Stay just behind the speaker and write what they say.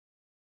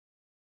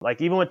Like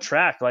even with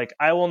track, like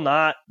I will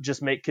not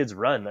just make kids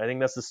run. I think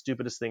that's the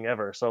stupidest thing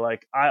ever. So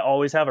like I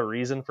always have a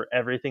reason for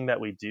everything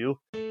that we do.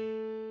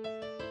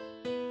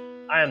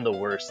 I am the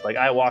worst. Like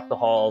I walk the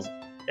halls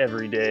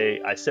every day.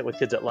 I sit with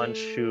kids at lunch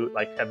who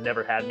like have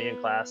never had me in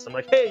class. I'm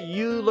like, hey,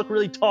 you look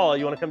really tall.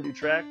 You want to come do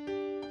track?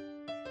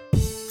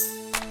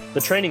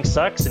 The training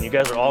sucks and you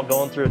guys are all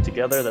going through it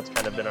together. That's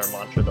kind of been our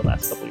mantra the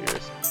last couple of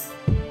years.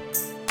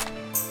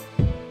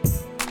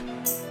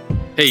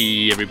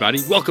 Hey everybody,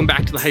 welcome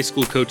back to the High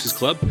School Coaches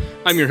Club.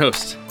 I'm your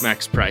host,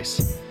 Max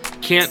Price.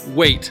 Can't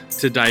wait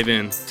to dive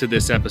into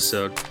this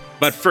episode.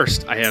 But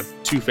first, I have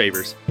two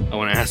favors I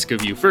want to ask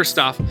of you. First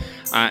off,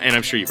 and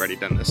I'm sure you've already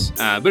done this,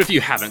 but if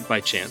you haven't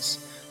by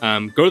chance,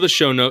 go to the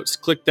show notes,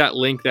 click that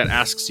link that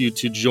asks you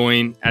to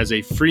join as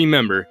a free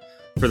member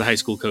for the High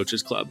School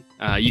Coaches Club.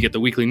 You get the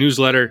weekly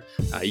newsletter.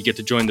 You get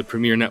to join the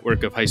premier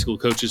network of high school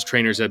coaches,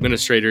 trainers,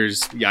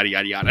 administrators, yada,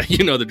 yada, yada.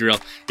 You know the drill.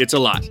 It's a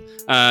lot.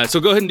 So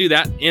go ahead and do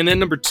that. And then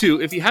number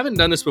two, if you haven't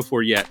done this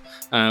before yet,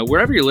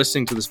 wherever you're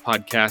listening to this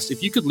podcast,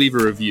 if you could leave a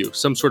review,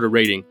 some sort of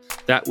rating,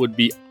 that would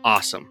be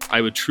awesome.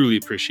 I would truly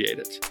appreciate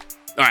it.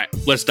 All right,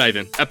 let's dive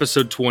in.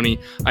 Episode 20,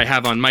 I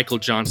have on Michael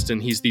Johnston.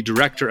 He's the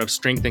Director of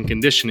Strength and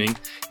Conditioning,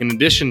 in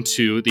addition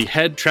to the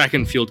head track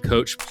and field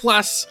coach,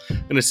 plus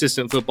an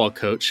assistant football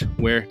coach.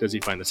 Where does he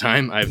find the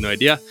time? I have no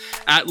idea.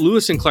 At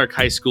Lewis and Clark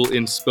High School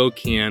in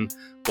Spokane,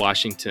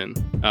 Washington.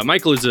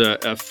 Michael is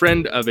a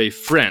friend of a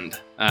friend,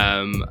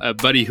 a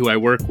buddy who I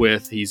work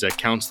with. He's a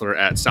counselor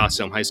at South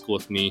Salem High School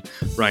with me,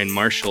 Ryan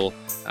Marshall.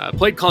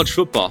 Played college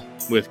football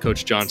with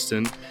Coach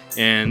Johnston,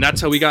 and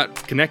that's how we got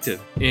connected.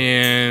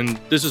 And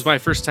this was my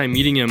first time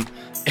meeting him,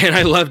 and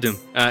I loved him.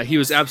 He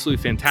was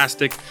absolutely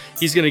fantastic.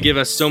 He's going to give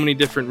us so many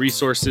different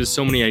resources,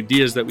 so many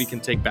ideas that we can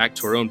take back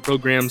to our own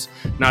programs,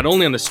 not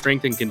only on the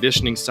strength and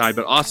conditioning side,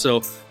 but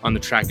also on the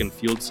track and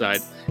field side.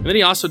 And then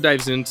he also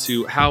dives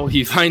into how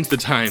he finds the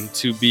time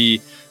to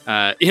be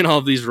in all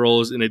of these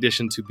roles, in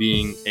addition to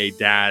being a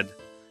dad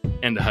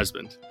and a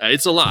husband.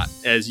 It's a lot,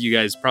 as you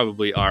guys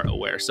probably are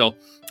aware. So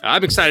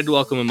I'm excited to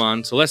welcome him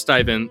on. So let's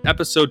dive in.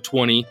 Episode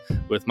 20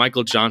 with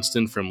Michael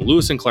Johnston from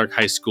Lewis and Clark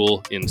High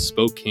School in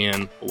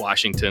Spokane,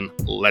 Washington.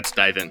 Let's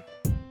dive in.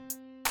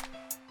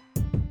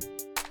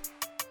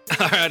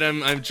 All right,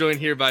 I'm joined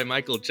here by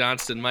Michael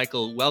Johnston.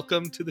 Michael,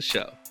 welcome to the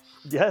show.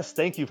 Yes,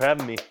 thank you for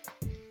having me.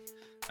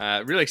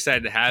 Really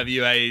excited to have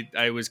you.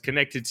 I was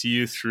connected to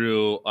you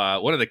through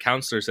one of the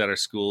counselors at our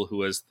school who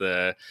was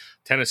the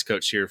tennis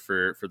coach here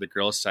for the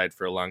girls' side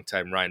for a long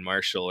time, Ryan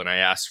Marshall. And I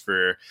asked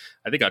for,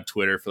 I think on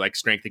Twitter, for like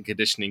strength and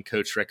conditioning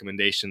coach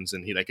recommendations.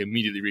 And he like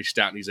immediately reached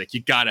out and he's like,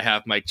 you got to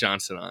have Mike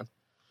Johnston on.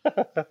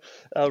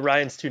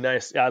 Ryan's too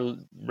nice. Yeah,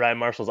 Ryan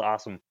Marshall's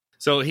awesome.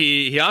 So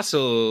he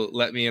also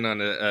let me in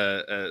on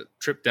a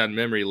trip down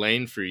memory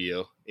lane for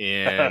you.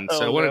 And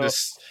so I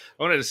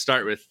wanted to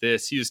start with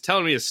this. He was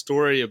telling me a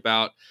story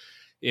about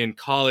in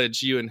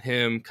college, you and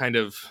him kind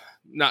of,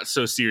 not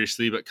so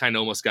seriously, but kind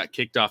of almost got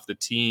kicked off the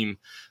team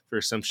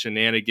for some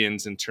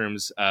shenanigans in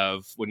terms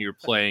of when you were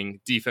playing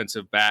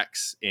defensive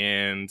backs,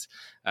 and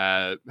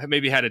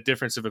maybe had a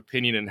difference of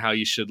opinion in how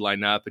you should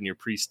line up in your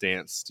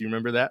pre-stance. Do you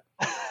remember that?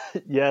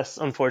 Yes,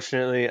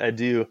 unfortunately, I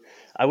do.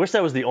 I wish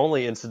that was the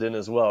only incident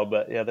as well,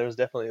 but yeah, there was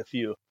definitely a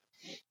few.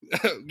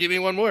 Give me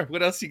one more.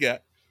 What else you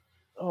got?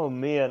 Oh,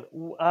 man.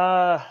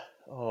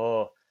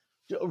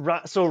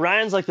 So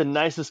Ryan's like the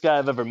nicest guy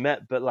I've ever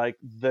met, but like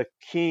the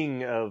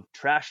king of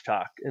trash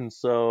talk. And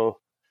so,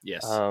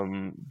 yes,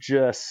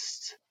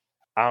 just,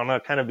 I don't know,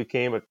 it kind of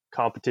became a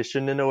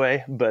competition in a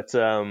way, but,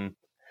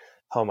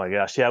 oh my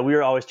gosh. Yeah. We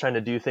were always trying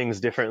to do things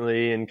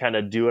differently and kind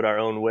of do it our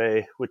own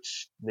way,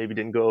 which maybe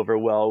didn't go over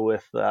well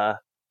with,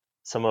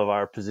 some of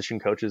our position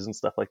coaches and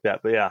stuff like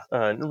that. But yeah,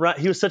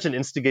 he was such an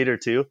instigator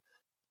too.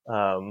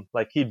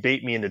 Like he'd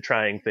bait me into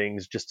trying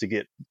things just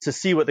to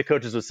see what the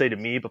coaches would say to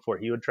me before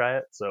he would try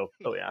it. So,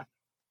 oh yeah.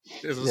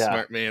 This is a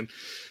smart man.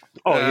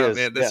 Oh, he is.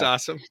 Man, that's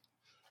awesome.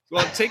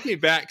 Well, take me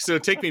back. So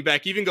take me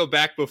back, even go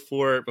back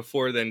before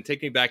then,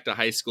 take me back to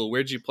high school.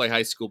 Where'd you play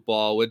high school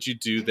ball? What'd you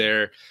do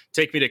there?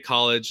 Take me to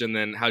college. And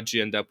then how'd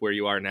you end up where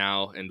you are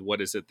now? And what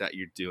is it that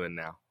you're doing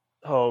now?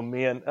 Oh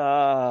man,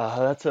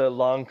 that's a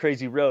long,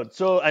 crazy road.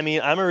 So, I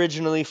mean, I'm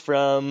originally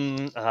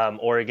from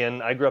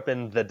Oregon. I grew up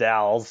in the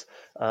Dalles.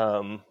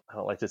 I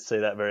don't like to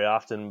say that very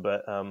often,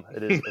 but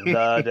it is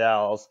the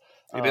Dalles.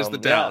 It is the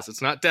Dalles. Yeah.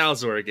 It's not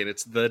Dalles, Oregon.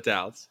 It's the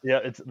Dalles.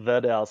 Yeah, it's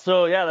the Dalles.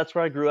 So yeah, that's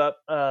where I grew up.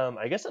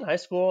 I guess in high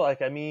school,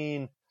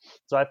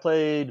 so I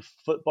played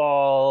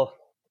football,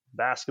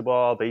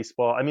 basketball,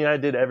 baseball. I mean, I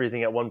did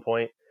everything at one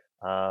point.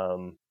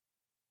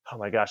 Oh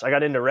my gosh, I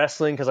got into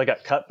wrestling because I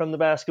got cut from the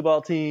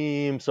basketball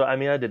team. So, I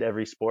mean, I did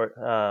every sport.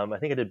 I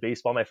think I did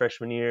baseball my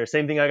freshman year.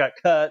 Same thing, I got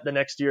cut the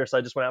next year, so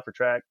I just went out for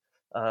track.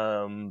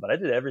 But I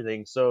did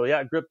everything. So, yeah,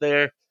 I grew up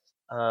there,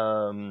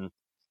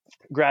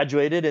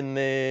 graduated, and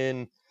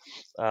then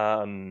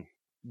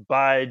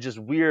by just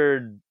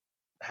weird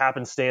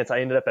happenstance, I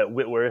ended up at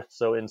Whitworth,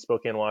 so in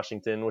Spokane,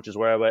 Washington, which is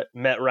where I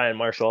met Ryan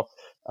Marshall.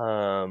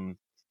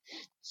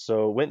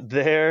 So went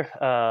there.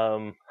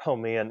 Oh,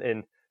 man,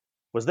 and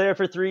was there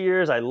for 3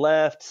 years. I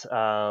left,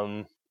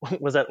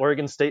 was at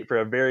Oregon State for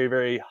a very,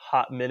 very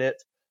hot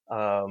minute.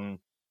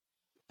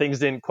 Things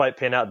didn't quite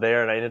pan out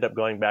there, and I ended up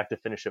going back to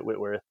finish at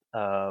Whitworth.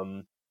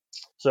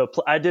 So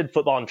I did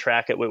football and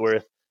track at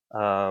Whitworth.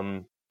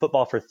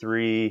 Football for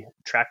 3,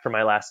 track for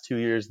my last 2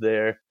 years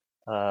there.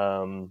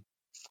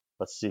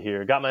 Let's see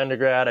here. Got my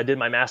undergrad. I did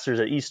my master's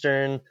at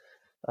Eastern.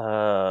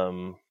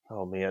 Oh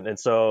man. And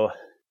so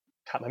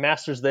got my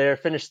master's there,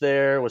 finished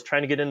there, was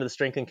trying to get into the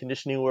strength and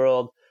conditioning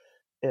world.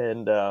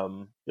 And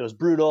it was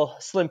brutal,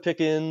 slim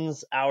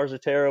pickings, hours are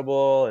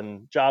terrible,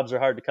 and jobs are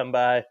hard to come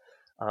by.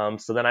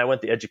 So then I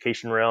went the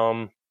education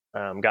realm,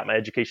 got my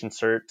education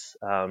cert,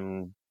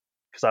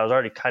 because I was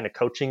already kind of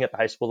coaching at the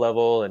high school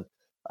level, and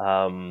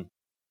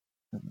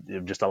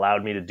it just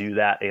allowed me to do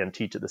that and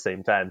teach at the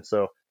same time.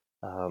 So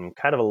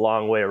kind of a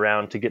long way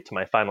around to get to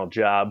my final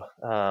job.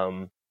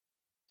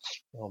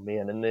 Oh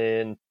man. And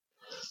then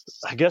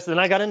I guess then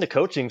I got into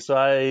coaching. So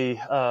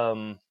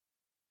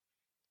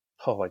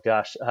oh my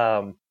gosh.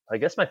 I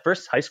guess my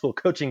first high school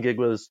coaching gig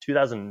was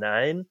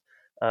 2009.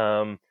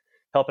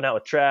 Helping out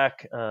with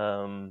track.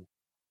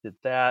 Did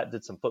that,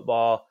 did some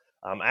football.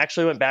 I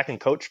actually went back and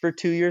coached for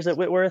 2 years at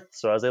Whitworth.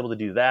 So I was able to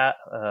do that.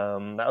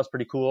 That was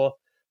pretty cool.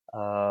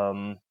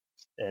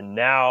 And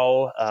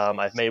now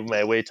I've made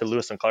my way to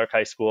Lewis and Clark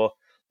High School,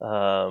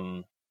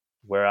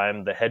 where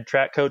I'm the head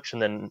track coach,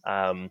 and then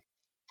I'm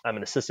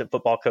an assistant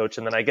football coach,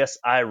 and then I guess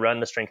I run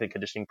the strength and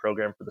conditioning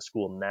program for the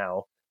school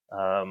now.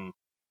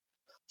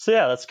 So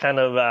yeah, that's kind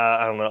of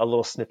I don't know, a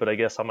little snippet, I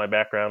guess, on my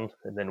background,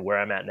 and then where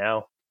I'm at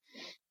now.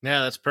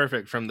 Yeah, that's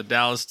perfect. From the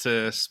Dalles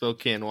to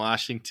Spokane,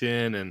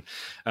 Washington.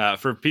 And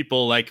for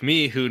people like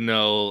me who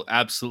know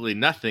absolutely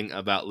nothing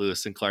about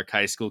Lewis and Clark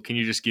High School, can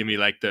you just give me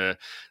like the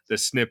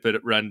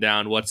snippet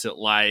rundown? What's it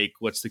like?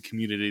 What's the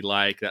community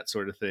like? That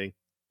sort of thing.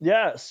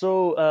 Yeah.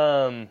 So,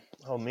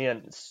 oh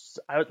man,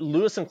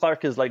 Lewis and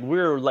Clark is like,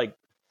 we're like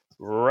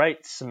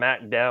right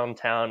smack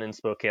downtown in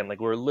Spokane. Like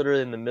we're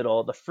literally in the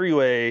middle. The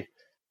freeway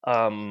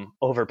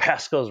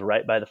overpass goes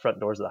right by the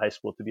front doors of the high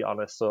school, to be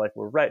honest. So like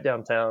we're right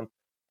downtown.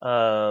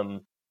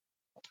 And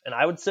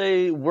I would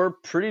say we're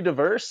pretty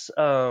diverse.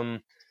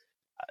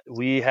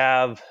 We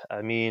have,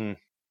 I mean,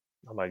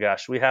 oh my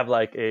gosh, we have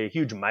like a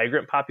huge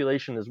migrant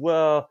population as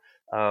well.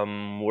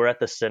 We're at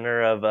the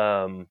center of,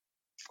 oh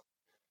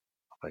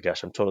my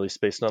gosh, I'm totally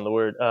spacing on the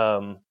word.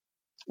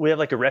 We have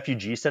like a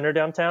refugee center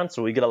downtown,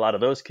 so we get a lot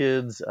of those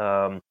kids.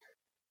 And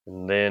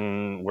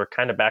then we're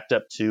kind of backed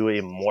up to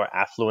a more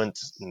affluent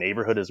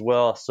neighborhood as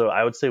well. So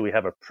I would say we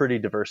have a pretty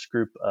diverse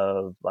group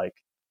of like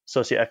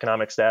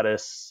socioeconomic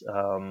status,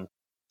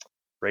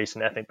 race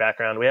and ethnic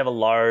background. We have a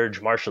large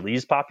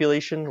Marshallese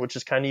population, which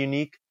is kind of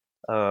unique.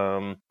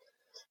 So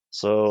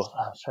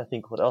I was trying to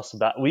think what else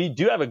about. We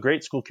do have a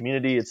great school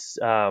community. It's,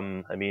 I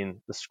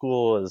mean, the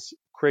school is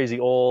crazy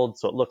old,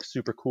 so it looks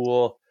super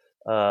cool,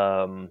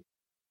 and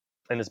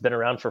it's been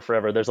around for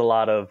forever. There's a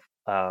lot of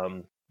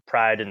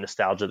pride and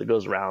nostalgia that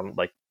goes around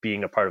like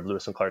being a part of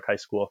Lewis and Clark High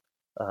School.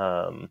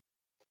 And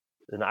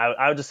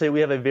I would just say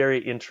we have a very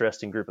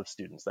interesting group of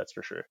students. That's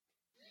for sure.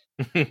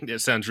 It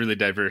sounds really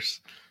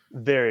diverse.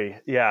 Very,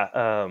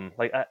 yeah.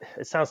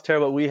 It sounds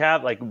terrible. We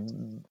have like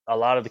a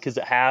lot of the kids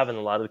that have and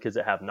a lot of the kids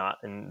that have not,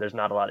 and there's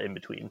not a lot in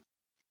between.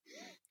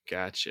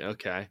 Gotcha.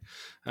 Okay.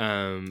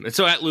 And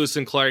so at Lewis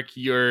and Clark,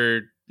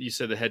 you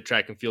said the head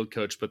track and field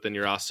coach, but then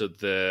you're also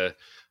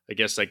I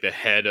guess like the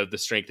head of the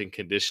strength and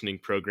conditioning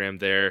program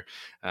there.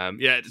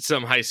 Yeah, at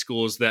some high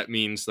schools that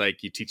means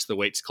like you teach the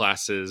weights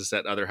classes.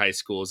 At other high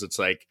schools, it's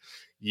like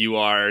you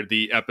are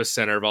the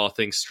epicenter of all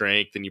things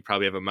strength, and you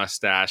probably have a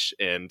mustache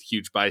and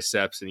huge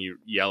biceps, and you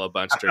yell a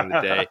bunch during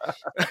the day.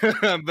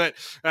 But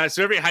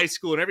so every high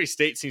school and every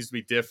state seems to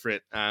be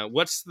different.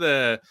 What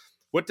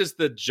does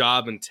the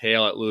job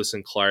entail at Lewis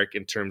and Clark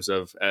in terms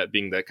of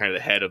being the kind of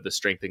the head of the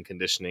strength and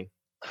conditioning?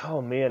 Oh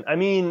man, I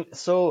mean,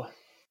 so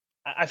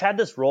I've had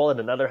this role at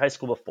another high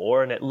school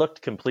before, and it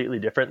looked completely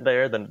different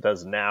there than it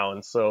does now.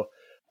 And so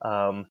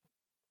I'm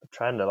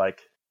trying to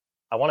like,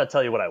 I want to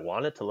tell you what I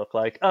want it to look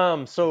like.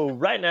 So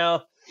right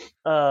now,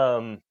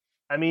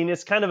 I mean,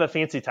 it's kind of a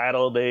fancy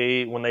title.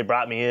 When they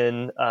brought me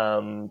in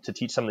to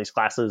teach some of these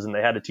classes, and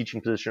they had a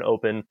teaching position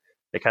open,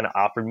 they kind of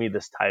offered me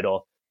this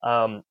title.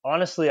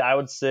 Honestly, I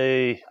would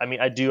say, I mean,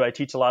 I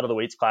teach a lot of the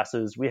weights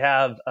classes. We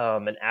have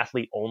an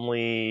athlete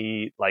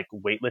only like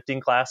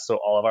weightlifting class, so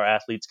all of our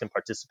athletes can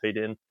participate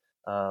in.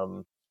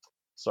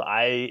 So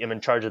I am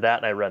in charge of that,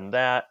 and I run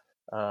that.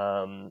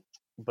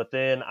 But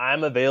then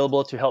I'm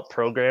available to help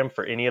program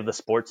for any of the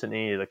sports and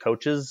any of the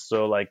coaches.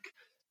 So like,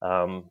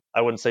 I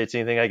wouldn't say it's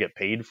anything I get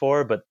paid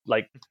for, but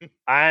like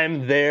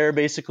I'm there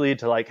basically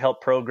to like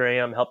help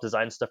program, help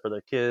design stuff for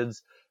the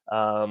kids.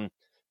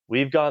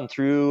 We've gone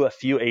through a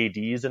few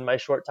ADs in my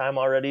short time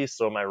already,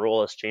 so my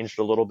role has changed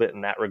a little bit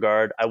in that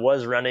regard. I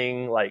was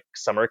running like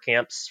summer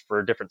camps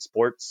for different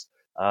sports.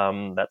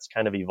 That's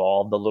kind of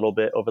evolved a little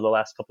bit over the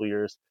last couple of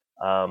years.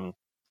 So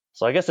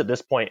I guess at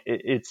this point,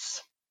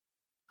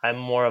 I'm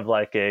more of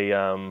like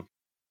a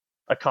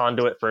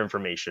conduit for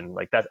information.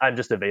 Like that, I'm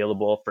just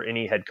available for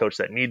any head coach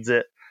that needs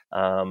it.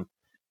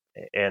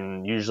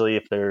 And usually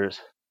if there's,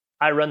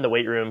 I run the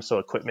weight room, so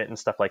equipment and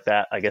stuff like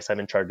that. I guess I'm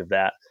in charge of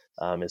that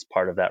as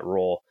part of that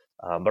role.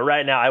 But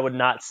right now, I would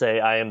not say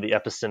I am the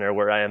epicenter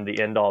where I am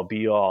the end all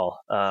be all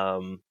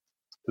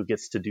who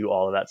gets to do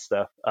all of that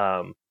stuff.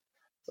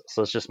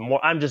 So it's just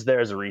more, I'm just there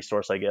as a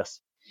resource, I guess.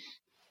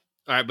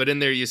 All right, but in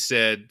there you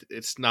said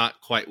it's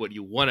not quite what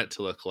you want it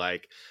to look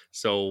like.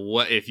 So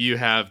what if you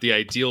have the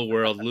ideal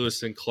world,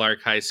 Lewis and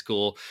Clark High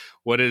School,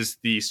 what does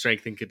the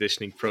strength and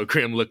conditioning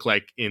program look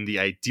like in the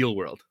ideal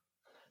world?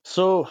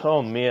 So,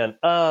 oh man.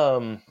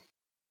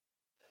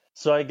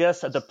 So I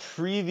guess at the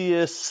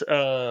previous,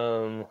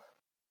 so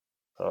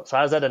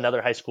I was at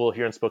another high school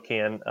here in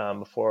Spokane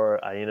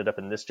before I ended up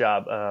in this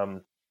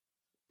job.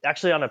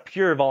 Actually on a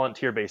pure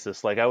volunteer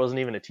basis, like I wasn't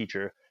even a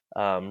teacher,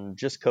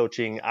 just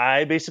coaching.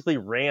 I basically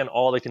ran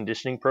all the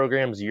conditioning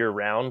programs year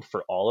round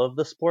for all of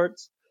the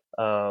sports.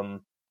 So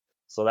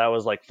that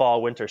was like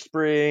fall, winter,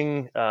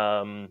 spring.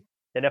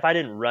 And if I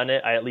didn't run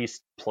it, I at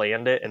least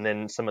planned it. And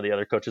then some of the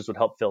other coaches would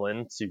help fill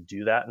in to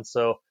do that. And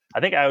so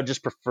I think I would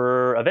just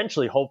prefer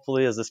eventually,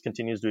 hopefully, as this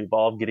continues to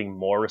evolve, getting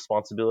more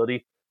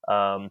responsibility.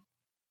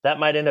 That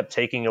might end up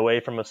taking away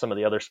from some of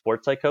the other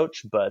sports I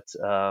coach, but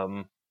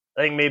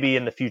I think maybe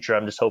in the future,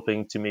 I'm just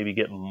hoping to maybe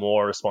get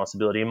more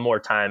responsibility and more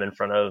time in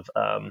front of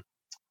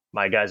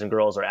my guys and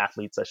girls, or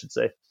athletes, I should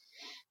say.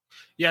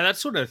 Yeah,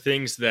 that's one of the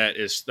things that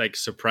is like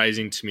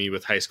surprising to me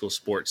with high school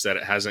sports, that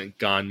it hasn't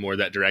gone more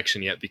that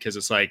direction yet, because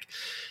it's like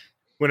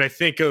when I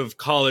think of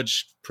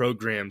college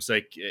programs,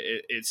 like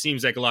it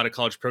seems like a lot of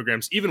college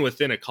programs, even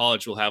within a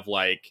college, will have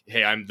like,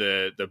 hey, I'm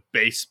the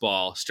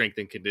baseball strength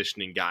and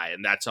conditioning guy,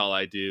 and that's all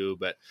I do.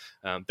 But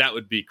that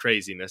would be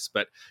craziness.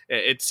 But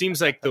it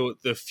seems like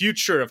the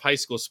future of high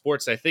school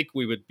sports, I think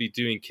we would be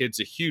doing kids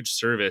a huge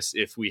service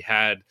if we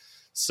had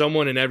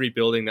someone in every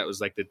building that was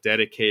like the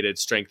dedicated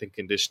strength and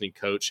conditioning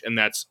coach, and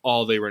that's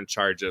all they were in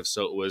charge of.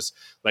 So it was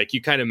like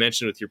you kind of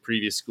mentioned with your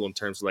previous school in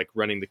terms of like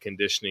running the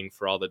conditioning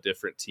for all the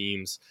different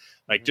teams,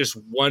 like just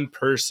one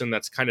person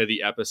that's kind of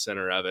the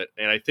epicenter of it.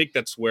 And I think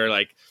that's where,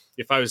 like,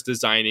 if I was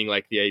designing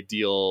like the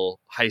ideal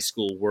high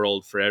school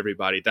world for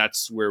everybody,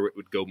 that's where it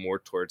would go more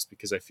towards,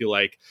 because I feel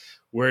like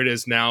where it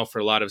is now for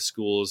a lot of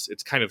schools,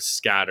 it's kind of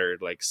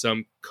scattered. Like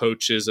some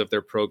coaches of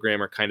their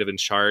program are kind of in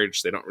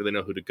charge. They don't really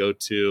know who to go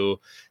to.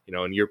 You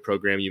know, in your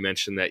program, you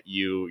mentioned that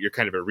you're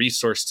kind of a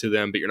resource to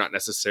them, but you're not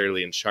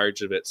necessarily in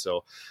charge of it.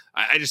 So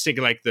I just think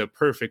like the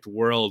perfect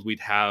world, we'd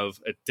have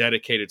a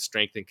dedicated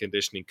strength and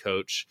conditioning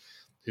coach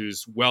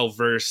who's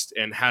well-versed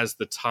and has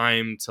the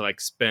time to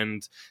like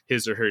spend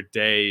his or her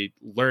day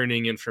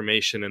learning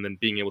information and then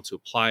being able to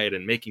apply it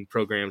and making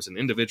programs and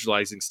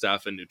individualizing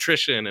stuff and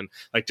nutrition and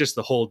like just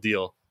the whole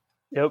deal.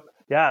 Yep.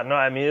 Yeah, no,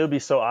 I mean, it would be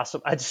so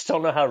awesome. I just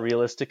don't know how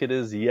realistic it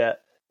is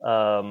yet,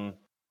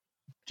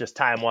 just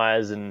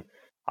time-wise. And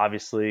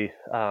obviously,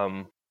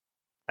 I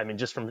mean,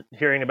 just from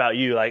hearing about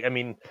you, like, I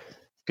mean,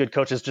 good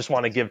coaches just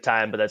want to give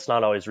time, but that's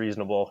not always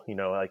reasonable. You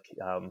know, like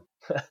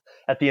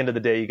at the end of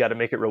the day, you got to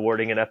make it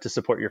rewarding enough to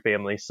support your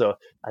family. So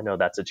I know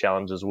that's a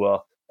challenge as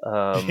well.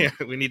 Yeah,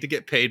 we need to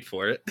get paid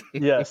for it.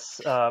 Yes,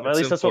 at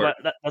least that's what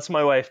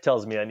my wife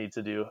tells me I need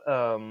to do.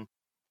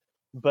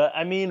 But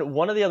I mean,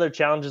 one of the other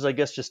challenges, I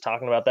guess, just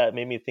talking about that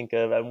made me think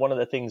of, and one of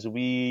the things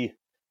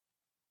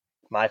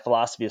my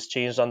philosophy has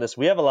changed on this.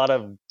 We have a lot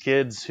of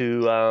kids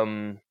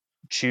who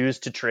choose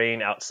to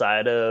train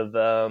outside of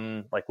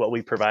like what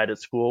we provide at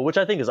school, which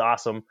I think is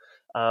awesome.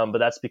 But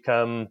that's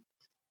become,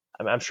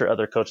 I'm sure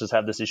other coaches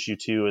have this issue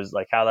too, is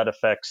like how that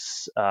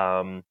affects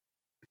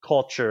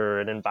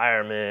culture and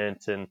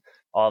environment and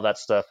all that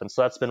stuff. And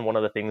so that's been one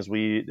of the things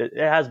it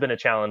has been a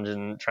challenge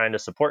in trying to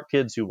support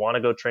kids who want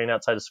to go train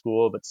outside of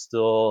school, but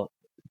still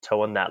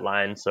towing that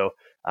line. So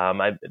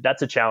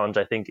that's a challenge,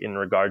 I think, in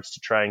regards to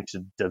trying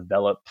to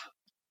develop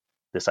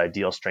this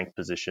ideal strength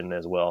position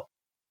as well.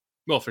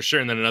 Well, for sure.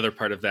 And then another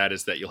part of that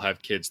is that you'll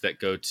have kids that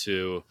go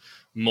to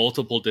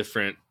multiple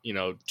different,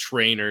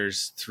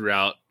 trainers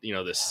throughout,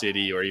 the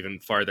city or even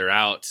farther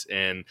out.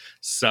 And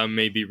some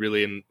may be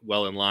really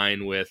well in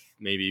line with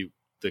maybe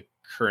the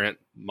current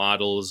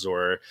models,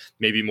 or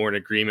maybe more in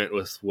agreement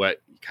with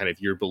what kind of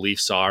your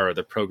beliefs are or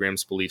the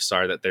program's beliefs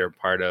are that they're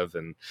part of.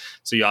 And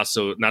so you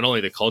also, not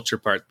only the culture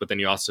part, but then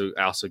you also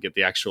get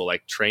the actual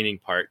like training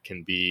part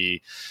can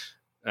be,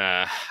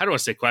 I don't want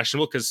to say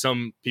questionable, because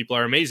some people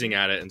are amazing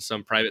at it and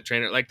some private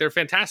trainer, like, they're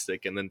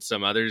fantastic. And then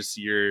some others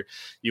you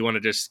want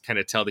to just kind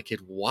of tell the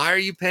kid, why are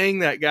you paying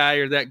that guy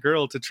or that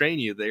girl to train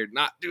you? They're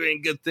not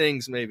doing good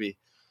things maybe.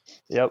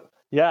 Yep.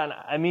 Yeah. And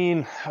I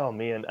mean, oh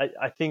man,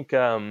 I think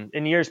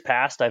in years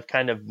past, I've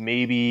kind of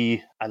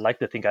I'd like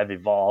to think I've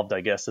evolved,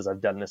 I guess, as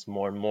I've done this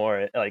more and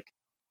more. Like,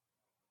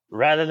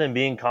 rather than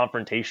being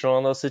confrontational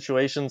in those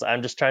situations,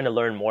 I'm just trying to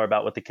learn more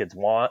about what the kids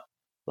want,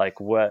 like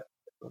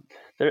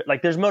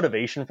there's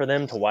motivation for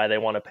them to why they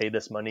want to pay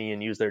this money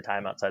and use their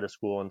time outside of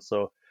school. And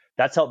so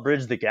that's helped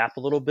bridge the gap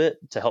a little bit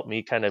to help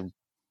me kind of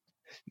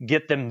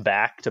get them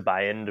back to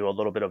buy into a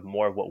little bit of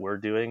more of what we're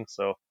doing.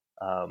 So,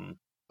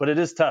 but it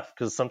is tough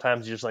because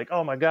sometimes you're just like,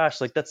 oh my gosh,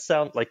 like that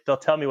sound like they'll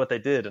tell me what they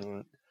did.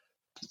 And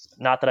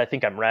not that I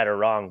think I'm right or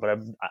wrong, but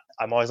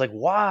I'm always like,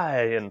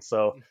 why? And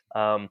so,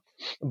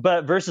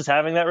 but versus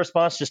having that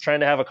response, just trying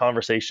to have a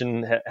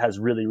conversation has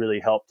really, really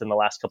helped in the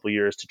last couple of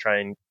years to try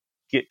and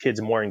get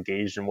kids more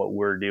engaged in what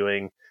we're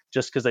doing,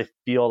 just because they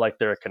feel like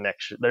there's a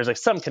connection. There's like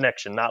some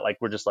connection, not like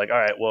we're just like, all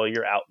right, well,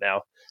 you're out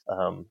now.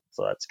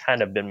 So that's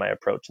kind of been my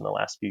approach in the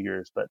last few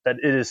years, but that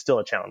it is still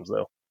a challenge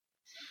though.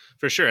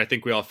 For sure. I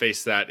think we all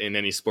face that in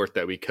any sport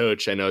that we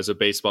coach. I know as a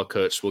baseball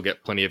coach, we'll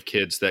get plenty of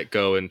kids that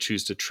go and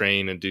choose to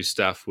train and do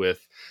stuff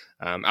with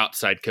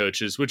outside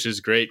coaches, which is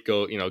great.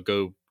 Go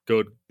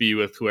be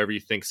with whoever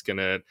you think's going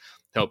to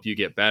help you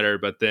get better.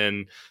 But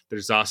then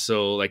there's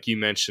also, like you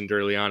mentioned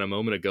early on a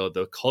moment ago,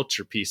 the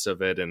culture piece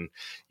of it. And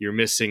you're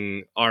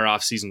missing our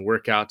off-season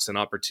workouts and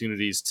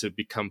opportunities to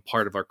become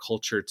part of our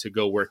culture, to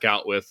go work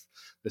out with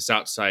this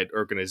outside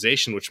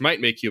organization, which might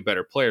make you a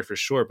better player for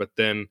sure. But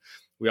then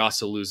we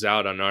also lose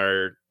out on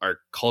our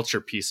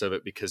culture piece of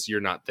it because you're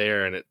not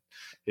there. And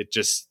it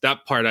just,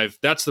 that's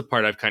the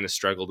part I've kind of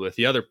struggled with.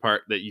 The other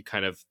part that you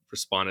kind of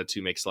responded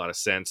to makes a lot of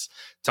sense.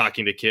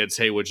 Talking to kids,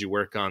 hey, what'd you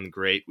work on?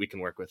 Great, we can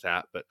work with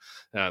that. But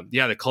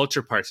the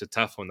culture part's a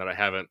tough one that I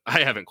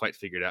haven't quite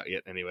figured out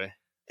yet anyway.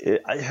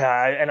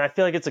 And I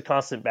feel like it's a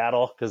constant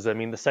battle because, I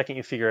mean, the second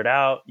you figure it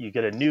out, you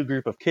get a new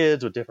group of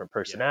kids with different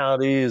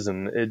personalities,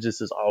 and it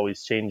just is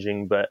always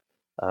changing. But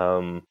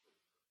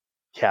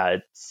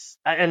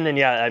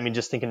I mean,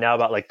 just thinking now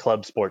about like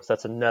club sports,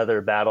 that's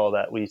another battle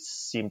that we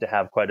seem to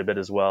have quite a bit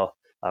as well,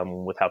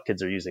 with how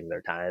kids are using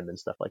their time and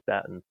stuff like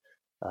that.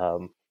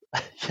 And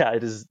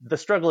it is, the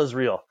struggle is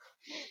real.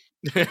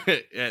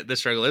 Yeah, the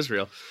struggle is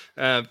real.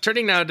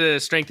 Turning now to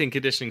strength and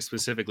conditioning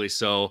specifically.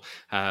 So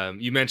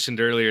you mentioned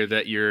earlier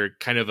that you're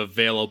kind of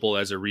available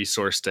as a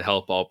resource to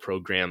help all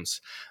programs.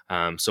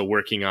 So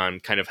working on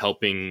kind of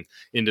helping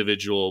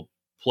individual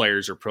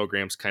players or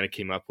programs kind of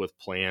came up with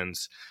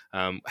plans.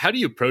 How do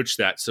you approach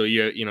that? So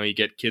you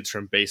get kids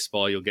from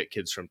baseball, you'll get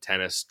kids from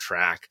tennis,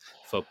 track,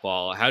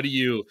 football. How do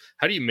you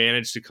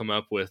manage to come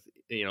up with,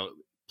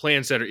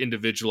 plans that are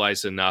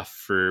individualized enough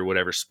for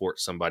whatever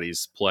sport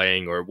somebody's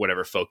playing or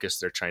whatever focus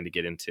they're trying to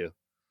get into?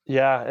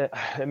 Yeah,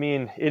 I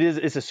mean,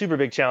 it's a super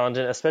big challenge,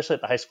 and especially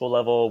at the high school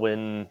level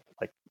when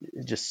like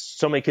just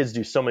so many kids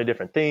do so many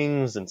different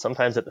things and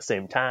sometimes at the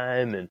same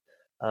time. And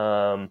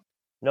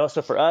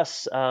so for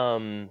us,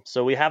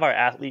 so we have our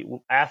athlete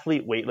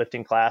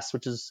weightlifting class,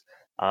 which is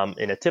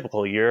in a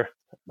typical year,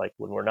 like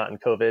when we're not in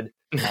COVID,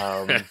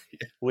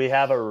 we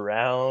have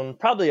around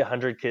probably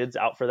 100 kids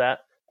out for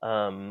that.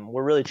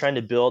 We're really trying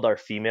to build our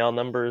female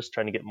numbers,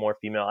 trying to get more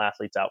female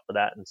athletes out for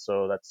that. And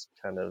so that's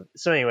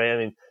so anyway, I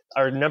mean,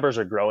 our numbers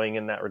are growing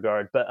in that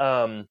regard,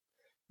 but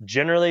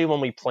generally when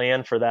we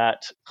plan for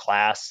that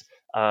class,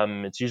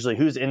 it's usually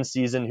who's in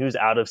season, who's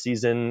out of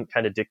season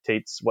kind of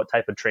dictates what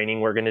type of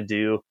training we're going to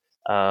do.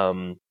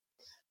 And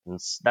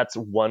that's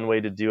one way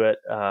to do it.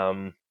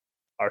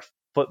 Our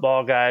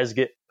football guys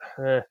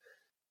I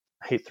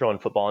hate throwing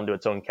football into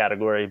its own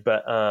category,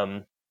 but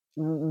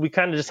we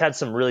kind of just had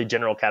some really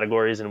general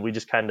categories, and we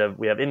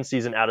have in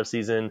season, out of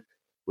season.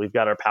 We've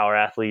got our power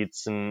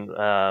athletes, and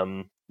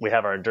we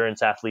have our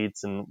endurance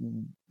athletes,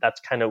 and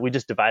that's we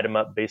just divide them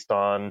up based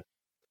on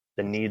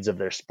the needs of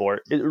their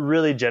sport.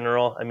 Really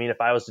general. I mean, if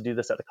I was to do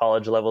this at the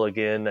college level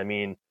again, I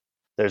mean,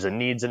 there's a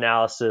needs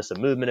analysis, a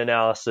movement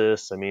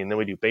analysis. I mean, then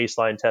we do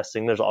baseline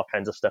testing. There's all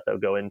kinds of stuff that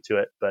would go into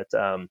it. But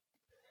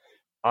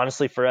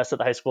honestly, for us at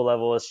the high school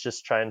level, it's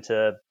just trying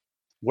to,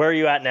 where are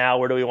you at now?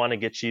 Where do we want to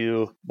get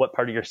you? What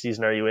part of your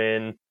season are you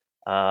in?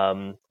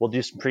 We'll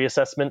do some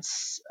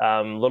pre-assessments,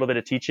 a little bit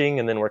of teaching,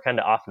 and then we're kind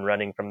of off and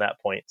running from that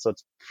point. So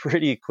it's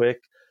pretty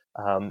quick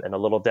and a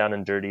little down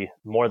and dirty,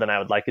 more than I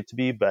would like it to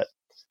be. But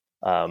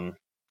so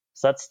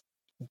that's,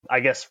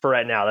 I guess for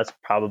right now, that's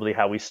probably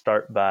how we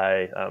start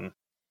by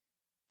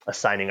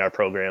assigning our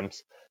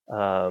programs.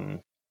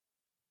 Trying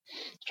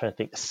to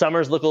think.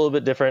 Summers look a little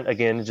bit different.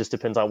 Again, it just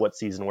depends on what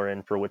season we're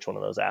in for which one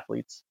of those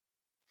athletes.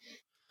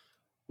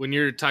 When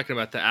you're talking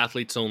about the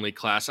athletes only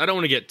class, I don't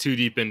want to get too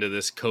deep into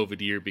this COVID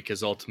year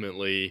because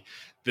ultimately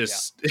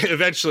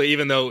eventually,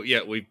 even though,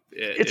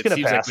 it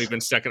seems like we've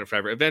been stuck in it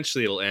forever,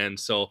 eventually it'll end.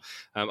 So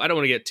I don't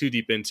want to get too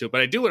deep into it,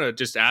 but I do want to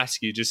just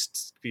ask you,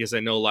 just because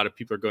I know a lot of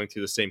people are going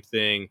through the same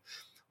thing.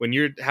 When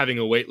you're having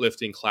a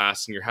weightlifting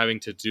class and you're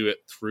having to do it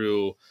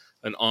through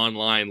an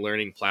online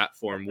learning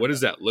platform, what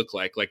does that look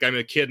like? Like, I'm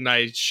a kid and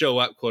I show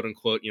up, quote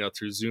unquote,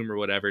 through Zoom or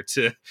whatever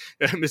to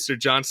Mr.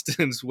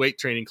 Johnston's weight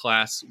training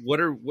class. What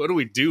do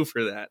we do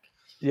for that?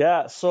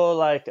 Yeah. So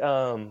like,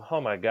 oh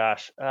my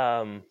gosh.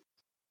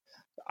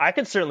 I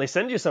could certainly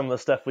send you some of the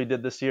stuff we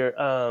did this year.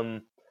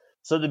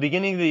 So at the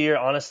beginning of the year,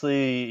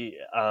 honestly,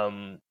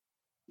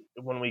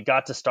 when we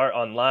got to start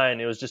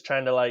online, it was just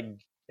trying to like,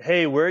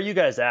 hey, where are you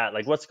guys at?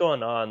 Like, what's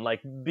going on? Like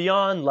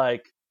beyond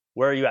like,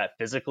 where are you at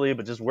physically,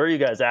 but just where are you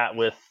guys at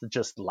with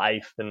just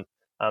life? And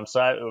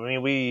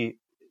it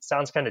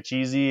sounds kind of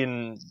cheesy,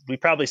 and we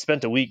probably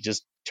spent a week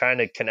just trying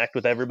to connect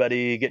with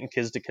everybody, getting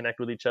kids to connect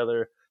with each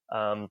other.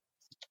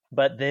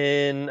 But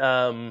then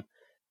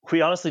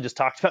we honestly just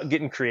talked about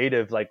getting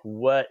creative. Like,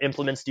 what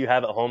implements do you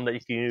have at home that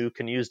you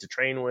can use to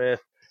train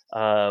with?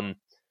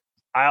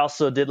 I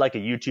also did like a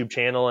YouTube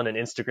channel and an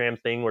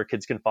Instagram thing where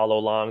kids can follow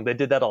along. They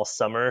did that all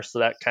summer, so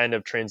that kind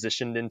of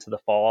transitioned into the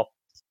fall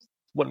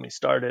when we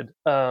started.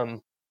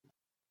 And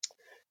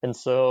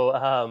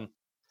so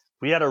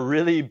we had a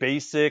really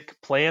basic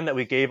plan that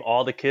we gave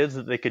all the kids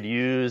that they could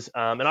use.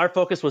 And our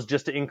focus was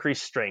just to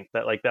increase strength.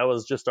 That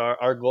was just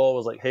our goal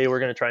was like, hey, we're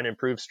going to try and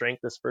improve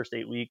strength this first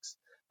 8 weeks.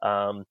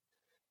 And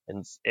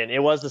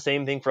it was the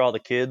same thing for all the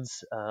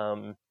kids.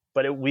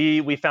 But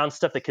we found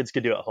stuff that kids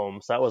could do at home.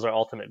 So that was our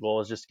ultimate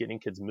goal, is just getting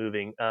kids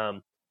moving.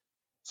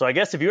 So I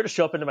guess if you were to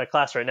show up into my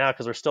class right now,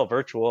 because we're still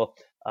virtual,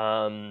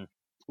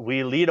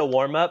 we lead a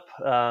warm up.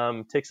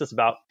 Takes us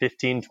about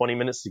 15, 20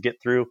 minutes to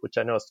get through, which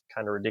I know is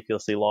kind of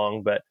ridiculously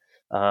long, but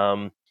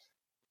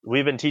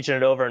we've been teaching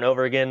it over and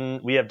over again.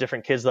 We have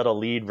different kids that'll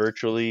lead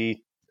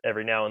virtually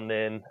every now and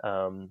then.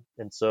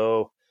 And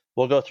so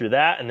we'll go through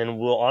that, and then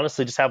we'll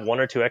honestly just have 1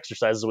 or 2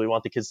 exercises we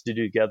want the kids to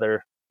do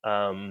together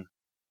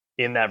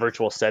in that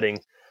virtual setting.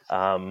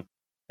 And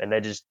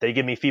they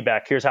give me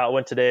feedback. Here's how it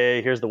went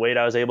today. Here's the weight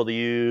I was able to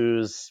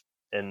use.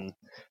 And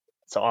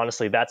so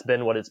honestly, that's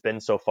been what it's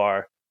been so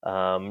far.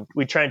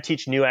 We try and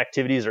teach new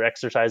activities or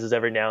exercises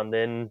every now and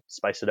then,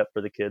 spice it up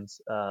for the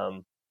kids.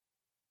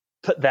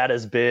 But that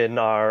has been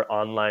our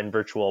online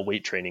virtual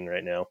weight training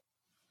right now.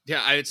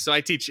 Yeah, so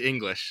I teach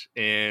English,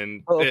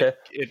 and okay.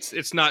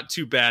 It's not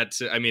too bad.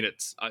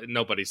 It's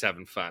nobody's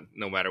having fun,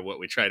 no matter what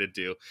we try to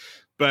do,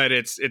 but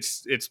it's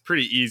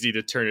pretty easy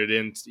to turn it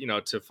in,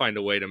 to find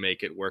a way to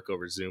make it work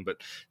over Zoom.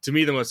 But to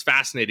me, the most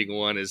fascinating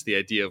one is the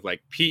idea of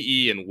like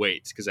PE and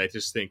weights, because I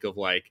just think of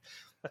like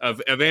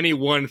of any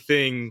one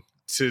thing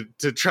to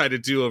try to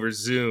do over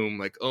Zoom,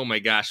 like, oh my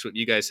gosh, what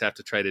you guys have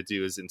to try to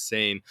do is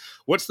insane.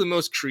 What's the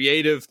most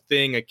creative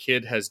thing a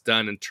kid has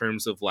done in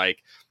terms of like,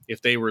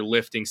 if they were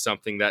lifting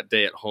something that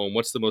day at home,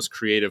 what's the most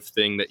creative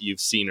thing that you've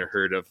seen or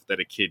heard of that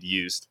a kid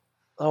used?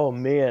 Oh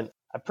man,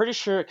 I'm pretty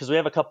sure, because we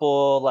have a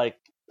couple like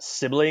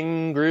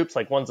sibling groups,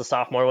 like one's a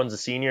sophomore, one's a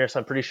senior. So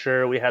I'm pretty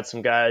sure we had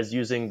some guys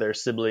using their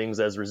siblings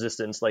as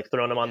resistance, like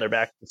throwing them on their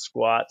back to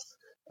squats.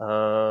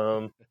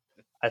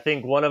 I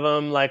think one of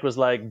them was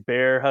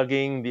bear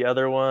hugging the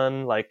other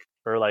one,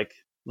 or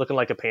looking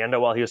like a panda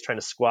while he was trying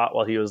to squat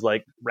while he was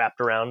like wrapped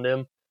around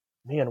him.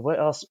 Man, what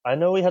else? I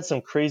know we had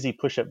some crazy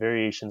push-up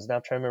variations. Now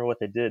I'm trying to remember what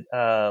they did.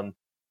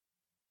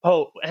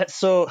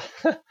 So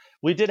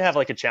we did have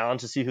like a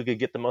challenge to see who could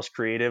get the most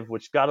creative,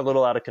 which got a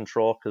little out of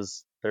control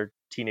because they're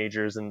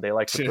teenagers and they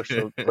like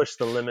to push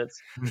the limits.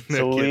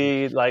 So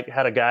we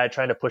had a guy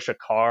trying to push a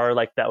car.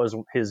 Like that was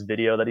his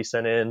video that he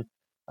sent in.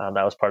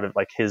 That was part of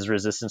like his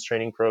resistance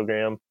training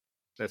program.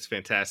 That's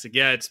fantastic.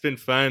 Yeah, it's been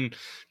fun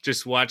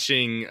just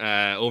watching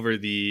over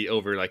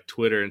like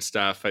Twitter and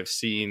stuff. I've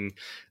seen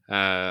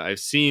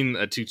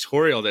a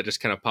tutorial that just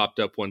kind of popped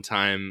up one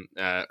time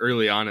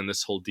early on in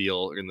this whole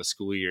deal in the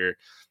school year,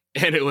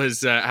 and it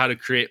was how to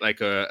create like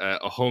a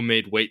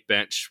homemade weight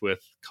bench with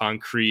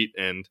concrete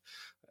and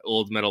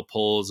old metal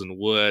poles and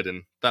wood,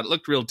 and that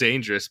looked real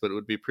dangerous, but it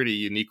would be a pretty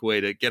unique way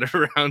to get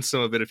around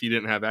some of it if you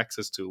didn't have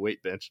access to a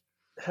weight bench.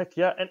 Heck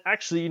yeah. And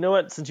actually, you know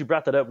what? Since you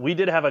brought that up, we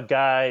did have a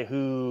guy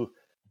who,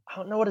 I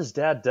don't know what his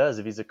dad does,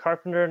 if he's a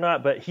carpenter or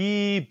not, but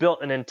he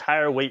built an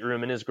entire weight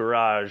room in his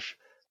garage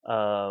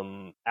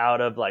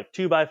out of like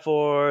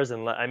 2x4s.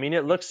 And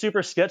it looks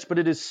super sketch, but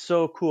it is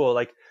so cool.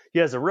 Like he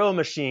has a row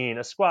machine,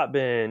 a squat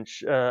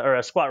bench, or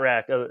a squat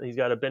rack. He's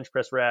got a bench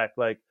press rack.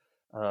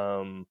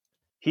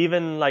 He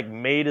even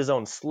made his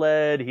own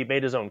sled. He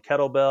made his own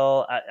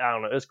kettlebell. I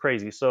don't know. It was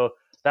crazy. So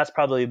that's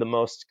probably the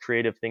most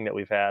creative thing that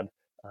we've had.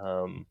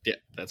 Yeah,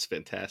 that's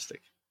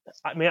fantastic.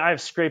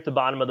 I've scraped the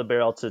bottom of the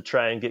barrel to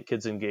try and get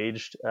kids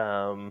engaged.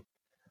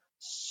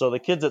 So the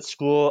kids at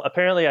school,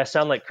 apparently I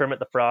sound like Kermit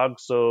the Frog.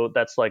 So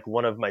that's like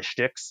one of my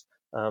shticks.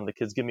 The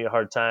kids give me a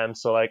hard time.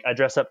 So I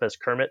dress up as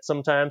Kermit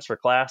sometimes for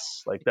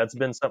class. That's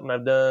been something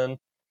I've done.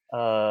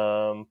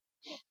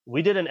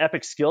 We did an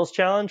epic skills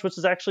challenge, which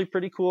is actually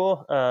pretty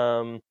cool.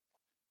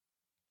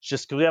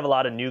 Just because we have a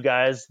lot of new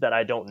guys that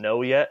I don't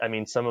know yet.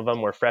 Some of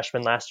them were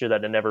freshmen last year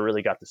that I never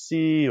really got to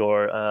see,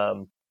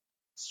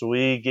 so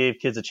we gave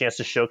kids a chance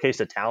to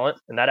showcase a talent,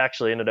 and that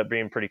actually ended up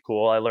being pretty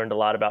cool. I learned a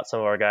lot about some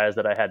of our guys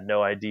that I had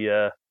no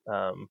idea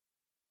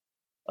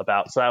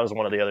about. So that was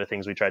one of the other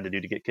things we tried to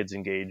do to get kids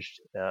engaged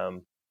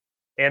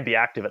and be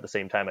active at the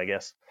same time, I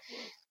guess.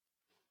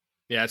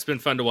 Yeah, it's been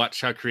fun to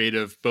watch how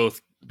creative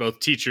both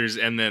teachers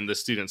and then the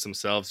students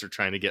themselves are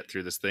trying to get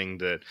through this thing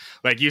to,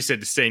 like you said,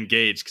 to stay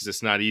engaged, because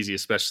it's not easy,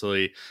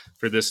 especially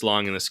for this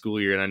long in the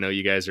school year. And I know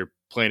you guys are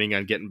planning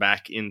on getting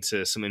back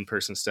into some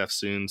in-person stuff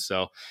soon,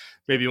 so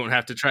maybe you won't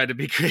have to try to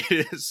be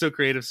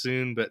creative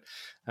soon. But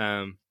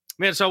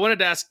so I wanted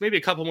to ask maybe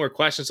a couple more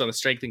questions on the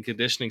strength and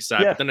conditioning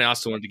side, But then I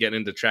also wanted to get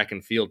into track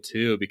and field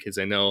too, because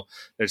I know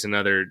there's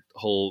another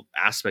whole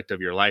aspect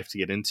of your life to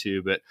get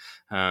into. But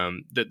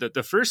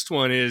the first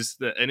one is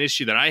an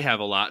issue that I have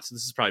a lot. So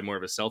this is probably more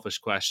of a selfish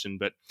question,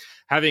 but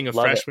having a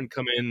freshman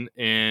come in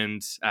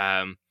and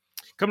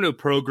come to a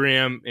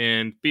program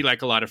and be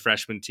like a lot of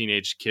freshman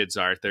teenage kids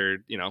are. They're,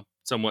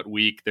 somewhat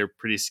weak. They're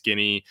pretty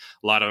skinny.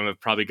 A lot of them have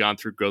probably gone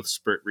through growth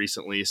spurt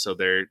recently, so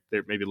they're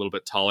maybe a little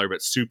bit taller,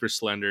 but super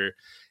slender.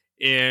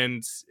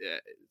 And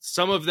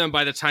some of them,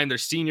 by the time they're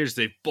seniors,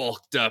 they've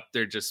bulked up.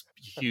 They're just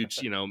huge,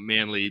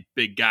 manly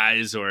big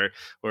guys, or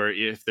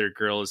if they're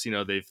girls,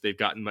 they've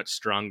gotten much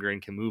stronger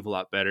and can move a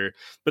lot better.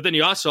 But then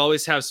you also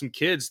always have some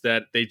kids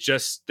that they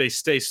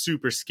stay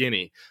super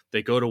skinny.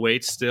 They go to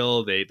weight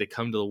still, they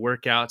come to the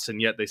workouts,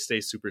 and yet they stay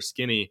super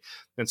skinny.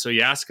 And so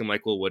you ask them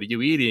like, well, what are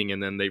you eating?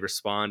 And then they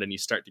respond, and you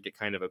start to get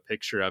kind of a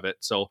picture of it.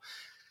 So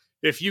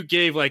if you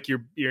gave like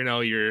your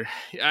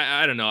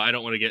I don't know, I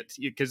don't want to get,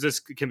 because this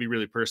can be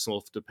really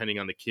personal depending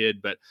on the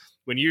kid, but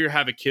when you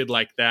have a kid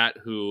like that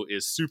who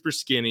is super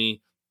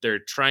skinny, they're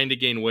trying to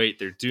gain weight,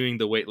 they're doing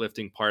the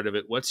weightlifting part of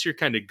it, what's your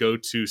kind of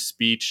go-to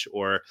speech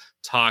or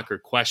talk or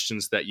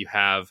questions that you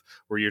have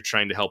where you're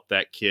trying to help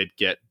that kid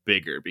get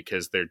bigger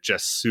because they're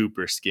just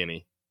super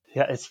skinny?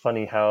 Yeah, it's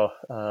funny how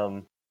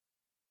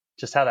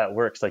just how that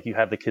works. Like, you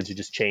have the kids who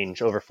just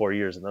change over 4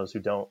 years and those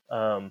who don't.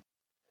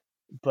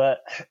 But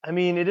I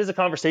mean, it is a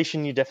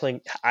conversation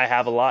I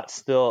have a lot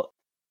still.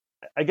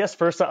 I guess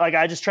first, like,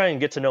 I just try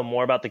and get to know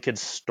more about the kid's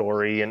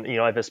story, and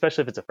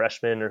especially if it's a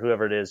freshman or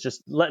whoever it is,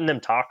 just letting them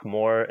talk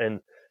more. And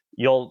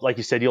like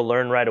you said, you'll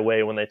learn right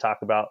away when they talk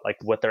about like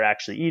what they're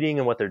actually eating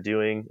and what they're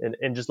doing,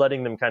 and just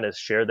letting them kind of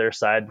share their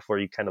side before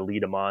you kind of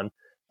lead them on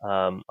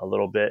a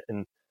little bit.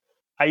 And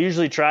I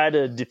usually try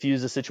to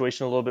diffuse the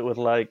situation a little bit with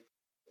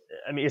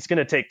it's going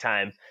to take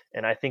time.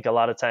 And I think a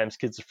lot of times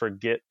kids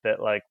forget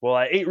that, like, well,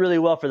 I ate really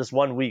well for this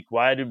 1 week.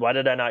 Why did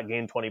I not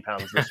gain 20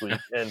 pounds this week?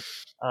 And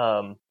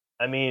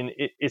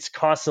it's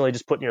constantly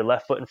just putting your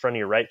left foot in front of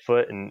your right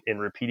foot and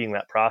repeating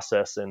that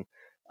process. And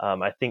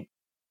I think,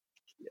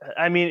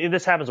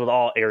 this happens with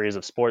all areas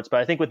of sports, but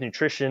I think with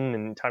nutrition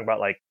and talking about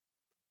like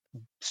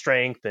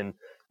strength and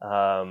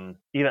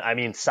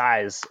even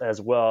size as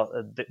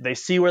well, they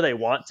see where they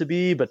want to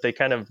be, but they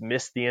kind of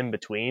miss the in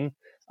between.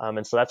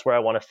 And so that's where I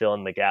want to fill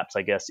in the gaps,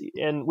 I guess.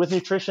 And with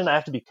nutrition, I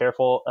have to be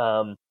careful.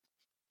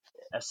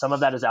 Some of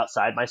that is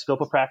outside my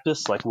scope of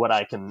practice, like what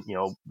I can,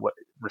 what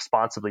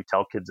responsibly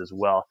tell kids as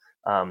well.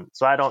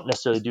 So I don't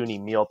necessarily do any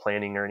meal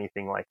planning or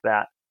anything like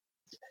that.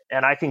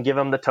 And I can give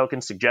them the token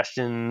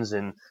suggestions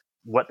and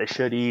what they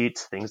should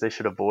eat, things they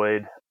should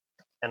avoid.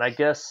 And I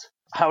guess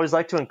I always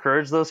like to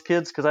encourage those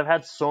kids, because I've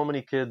had so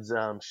many kids.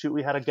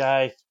 We had a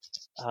guy,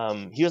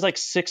 he was like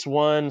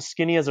 6'1",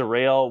 skinny as a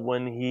rail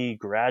when he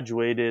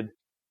graduated.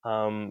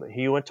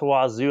 He went to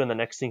Wazoo, and the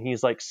next thing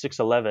he's like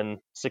 6'11",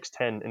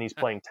 6'10", and he's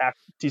playing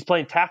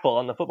tackle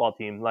on the football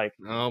team. Like,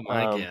 oh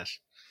my gosh.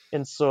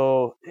 And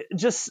so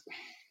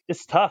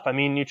it's tough. I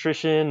mean,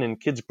 nutrition and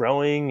kids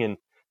growing, and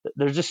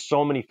there's just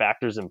so many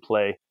factors in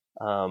play.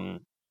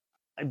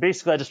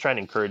 Basically, I just try and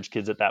encourage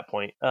kids at that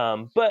point.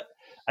 But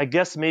I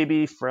guess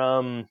maybe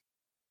from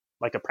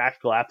like a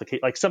practical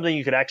application, like something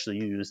you could actually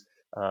use.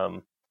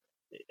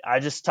 I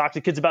just talk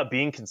to kids about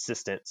being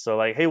consistent. So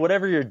like, hey,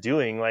 whatever you're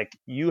doing, like,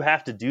 you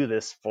have to do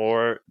this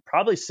for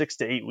probably 6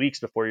 to 8 weeks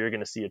before you're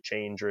going to see a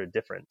change or a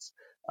difference.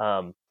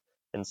 And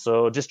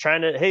so just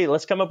trying to, hey,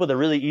 let's come up with a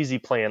really easy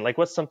plan. Like,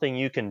 what's something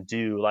you can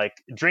do? Like,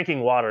 drinking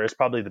water is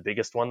probably the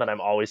biggest one that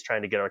I'm always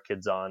trying to get our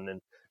kids on.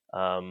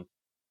 And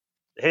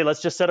hey,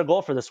 let's just set a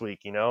goal for this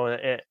week,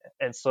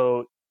 and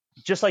so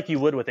just like you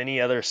would with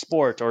any other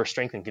sport or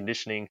strength and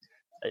conditioning,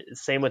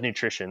 same with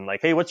nutrition.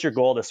 Like, hey, what's your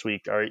goal this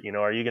week? Are you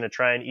going to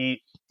try and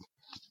eat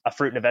a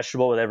fruit and a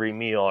vegetable with every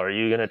meal? Or are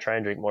you going to try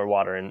and drink more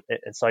water? And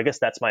so I guess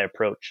that's my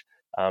approach,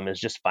 is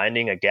just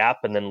finding a gap,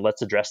 and then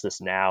let's address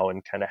this now,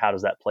 and kind of how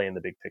does that play in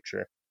the big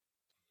picture?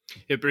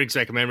 It brings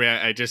back a memory.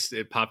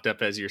 It popped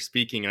up as you're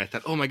speaking, and I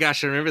thought, oh my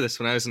gosh, I remember this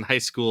when I was in high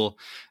school.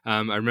 I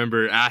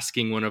remember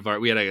asking one of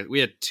we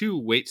had two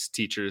weights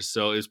teachers,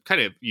 so it was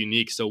kind of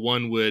unique. So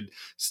one would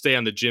stay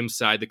on the gym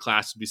side. The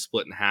class would be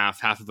split in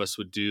half. Half of us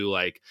would do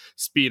like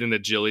speed and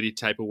agility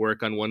type of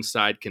work on one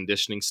side,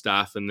 conditioning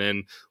stuff, and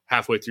then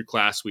halfway through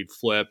class we'd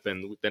flip,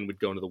 and then we'd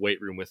go into the weight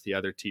room with the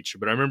other teacher.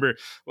 But I remember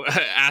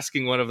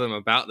asking one of them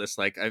about this.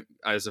 Like,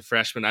 I was a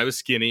freshman, I was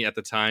skinny at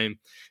the time,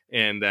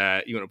 and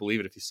you wouldn't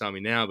believe it if you saw me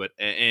now. But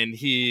I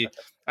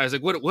was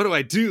like, what do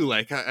I do?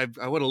 Like, I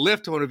want to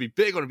lift, I want to be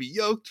big, I want to be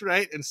yoked,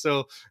 right? And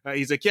so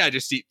he's like, yeah,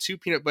 just eat 2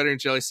 peanut butter and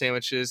jelly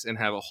sandwiches and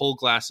have a whole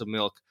glass of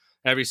milk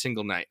every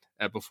single night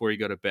before you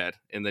go to bed.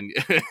 And then,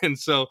 and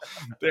so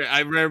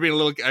I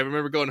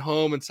remember going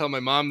home and telling my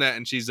mom that,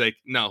 and she's like,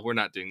 no, we're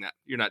not doing that.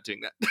 You're not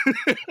doing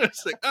that.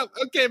 It's like, oh,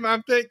 okay,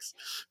 Mom, thanks.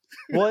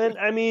 Well,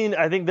 and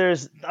I think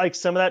there's like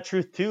some of that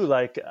truth too.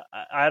 Like,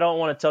 I don't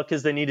want to tell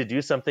kids they need to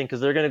do something because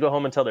they're going to go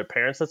home and tell their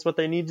parents that's what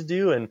they need to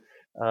do. And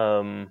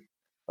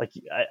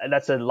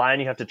that's a line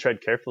you have to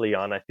tread carefully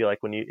on. I feel like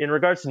in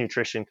regards to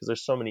nutrition, because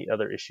there's so many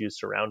other issues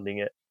surrounding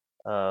it.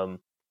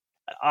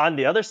 On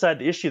the other side,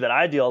 the issue that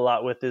I deal a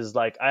lot with is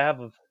like, I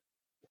don't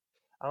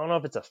know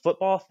if it's a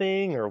football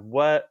thing or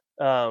what,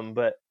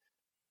 but,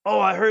 oh,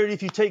 I heard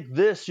if you take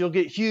this, you'll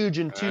get huge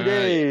in 2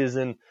 days.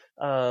 And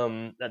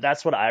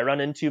that's what I run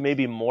into,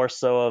 maybe more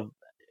so of,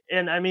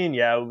 And I mean,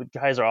 yeah,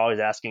 guys are always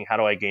asking, how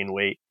do I gain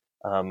weight?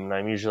 And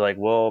I'm usually like,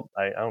 well,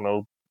 I don't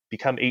know,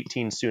 become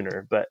 18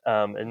 sooner. But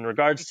in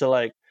regards to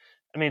like,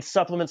 I mean,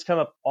 supplements come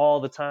up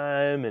all the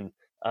time. And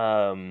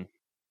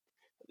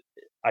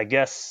I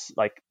guess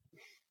like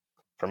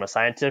from a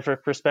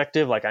scientific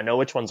perspective, like I know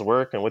which ones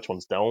work and which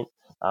ones don't.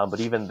 But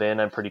even then,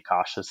 I'm pretty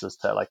cautious as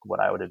to like what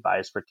I would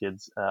advise for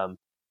kids.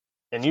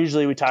 And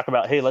usually we talk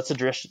about, hey, let's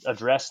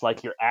address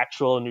like your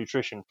actual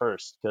nutrition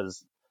first,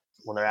 because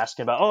when they're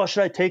asking about, oh,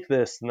 should I take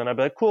this? And then I'd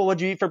be like, cool, what'd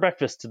you eat for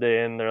breakfast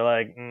today? And they're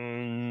like,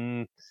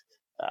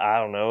 I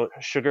don't know,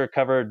 sugar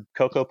covered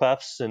Cocoa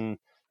Puffs, and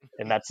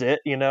that's it,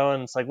 you know?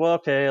 And it's like, well,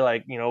 okay,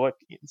 like, you know what?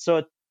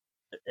 So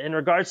in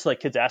regards to like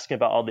kids asking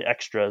about all the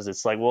extras,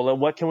 it's like, well,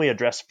 what can we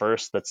address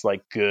first that's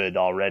like good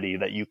already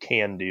that you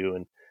can do?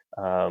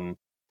 And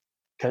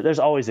 'cause there's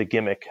always a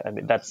gimmick. I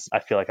mean, I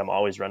feel like I'm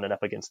always running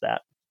up against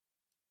that.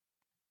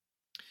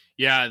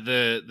 Yeah,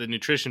 the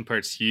nutrition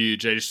part's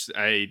huge.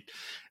 I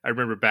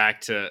remember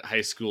back to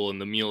high school and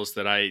the meals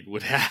that I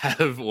would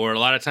have, or a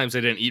lot of times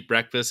I didn't eat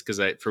breakfast because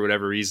for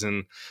whatever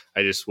reason,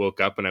 I just woke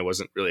up and I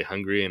wasn't really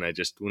hungry and I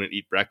just wouldn't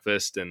eat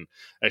breakfast. And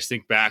I just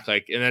think back,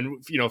 like, and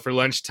then, for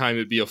lunchtime,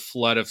 it'd be a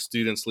flood of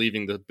students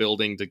leaving the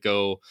building to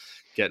go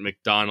get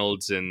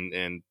McDonald's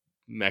and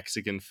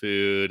Mexican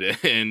food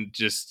and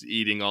just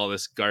eating all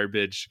this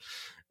garbage,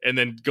 and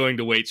then going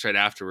to weights right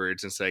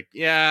afterwards. It's like,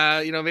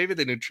 yeah, maybe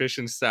the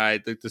nutrition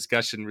side, the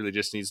discussion really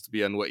just needs to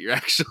be on what you're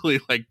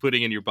actually like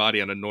putting in your body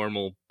on a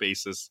normal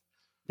basis.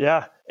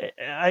 Yeah,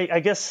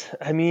 I guess,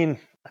 I mean,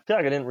 I feel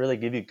like I didn't really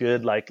give you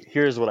good, like,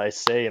 here's what I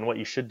say and what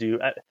you should do.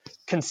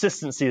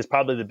 Consistency is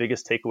probably the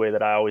biggest takeaway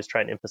that I always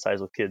try and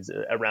emphasize with kids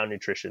around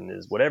nutrition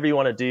is whatever you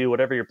want to do,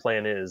 whatever your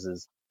plan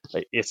is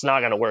like, it's not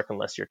going to work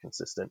unless you're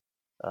consistent.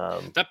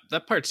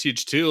 That part's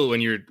huge too when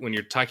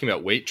you're talking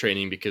about weight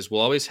training, because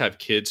we'll always have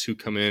kids who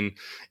come in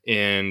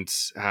and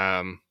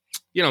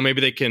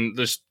maybe they can,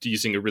 just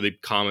using a really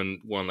common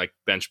one like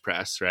bench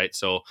press, right?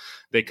 So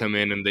they come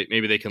in and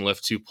maybe they can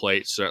lift 2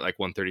 plates at like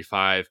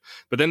 135,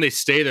 but then they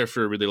stay there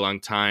for a really long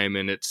time,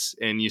 and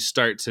you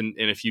start to, and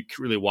if you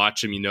really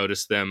watch them, you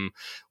notice them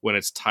when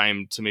it's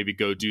time to maybe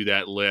go do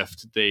that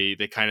lift, they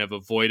kind of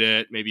avoid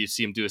it. Maybe you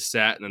see them do a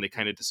set and then they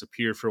kind of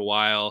disappear for a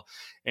while,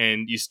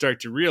 and you start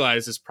to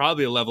realize it's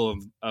probably a level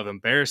of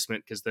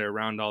embarrassment because they're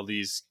around all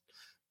these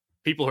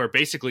people who are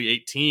basically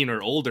 18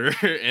 or older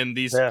and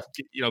these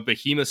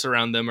behemoths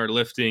around them are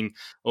lifting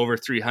over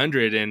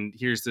 300, and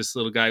here's this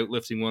little guy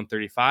lifting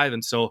 135.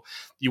 And so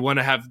you want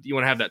to have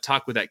that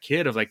talk with that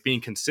kid of like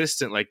being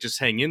consistent, like just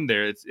hang in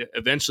there.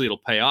 Eventually it'll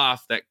pay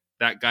off.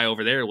 That guy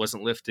over there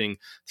wasn't lifting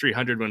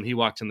 300 when he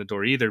walked in the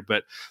door either,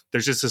 but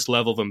there's just this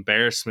level of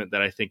embarrassment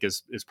that I think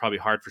is probably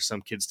hard for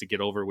some kids to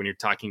get over when you're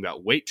talking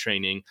about weight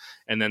training.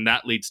 And then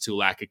that leads to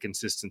lack of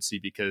consistency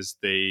because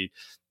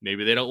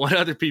maybe they don't want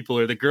other people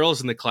or the girls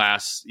in the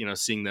class,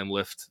 seeing them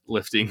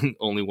lifting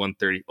only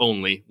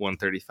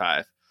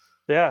 135.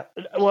 Yeah.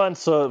 Well, and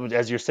so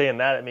as you're saying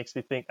that, it makes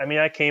me think, I mean,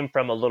 I came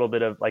from a little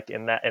bit of like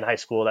in high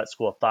school, that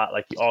school of thought,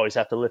 like you always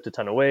have to lift a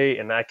ton of weight.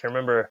 And I can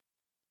remember,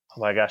 oh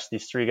my gosh,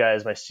 these 3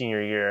 guys my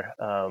senior year,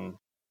 who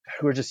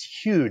were just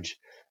huge.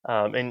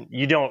 And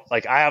you don't,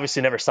 like, I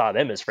obviously never saw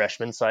them as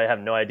freshmen, so I have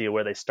no idea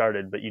where they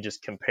started, but you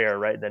just compare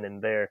right then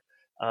and there.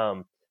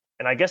 And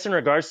I guess in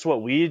regards to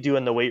what we do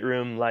in the weight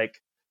room, like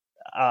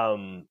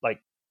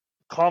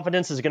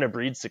confidence is going to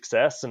breed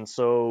success. And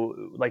so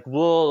like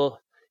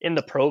in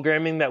the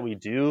programming that we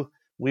do,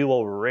 we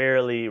will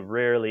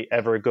rarely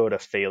ever go to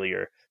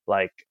failure.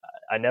 Like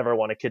I never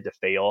want a kid to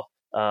fail.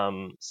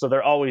 So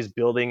they're always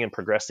building and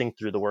progressing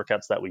through the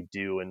workouts that we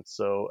do. And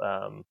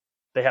so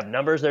they have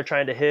numbers they're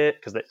trying to hit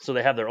so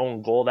they have their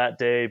own goal that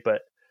day,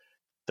 but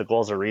the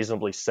goals are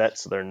reasonably set,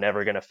 so they're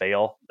never going to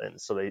fail. And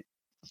so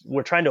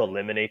we're trying to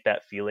eliminate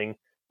that feeling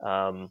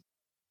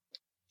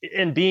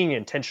and being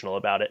intentional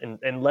about it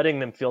and letting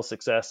them feel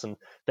success and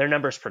their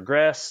numbers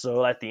progress.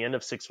 So at the end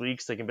of 6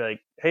 weeks, they can be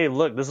like, hey,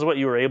 look, this is what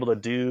you were able to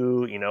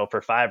do,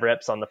 for 5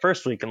 reps on the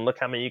first week, and look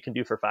how many you can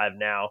do for 5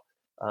 now.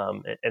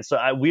 And so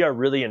we are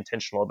really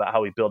intentional about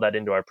how we build that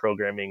into our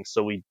programming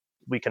so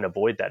we can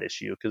avoid that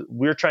issue, because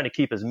we're trying to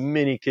keep as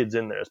many kids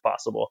in there as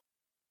possible.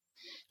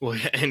 Well,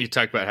 and you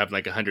talk about having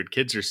like 100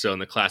 kids or so in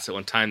the class at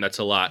one time. That's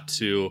a lot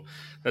to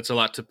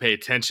pay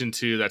attention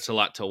to. That's a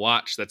lot to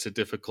watch. That's a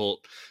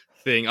difficult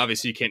thing.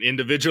 Obviously, you can't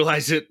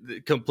individualize it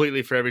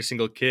completely for every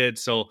single kid.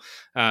 So,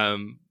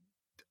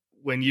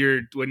 when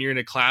you're in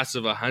a class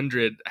of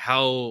 100,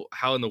 how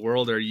in the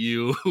world are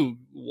you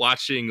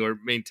watching or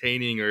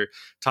maintaining or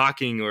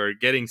talking or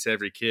getting to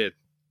every kid?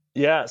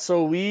 Yeah,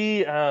 so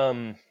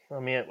we're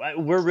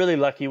really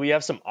lucky. We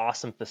have some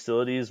awesome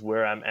facilities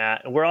where I'm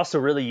at. And we're also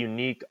really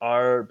unique.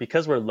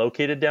 Because we're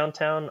located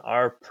downtown,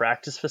 our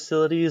practice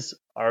facilities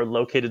are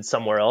located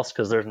somewhere else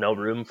because there's no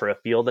room for a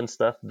field and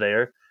stuff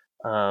there.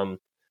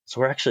 So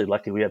we're actually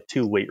lucky. We have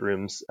 2 weight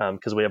rooms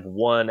because we have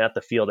one at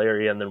the field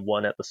area and then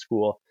one at the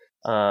school.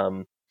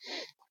 So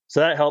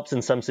that helps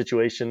in some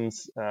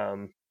situations,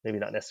 maybe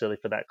not necessarily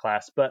for that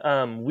class, but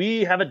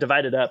we have it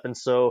divided up. And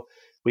so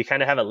we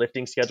kind of have a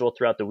lifting schedule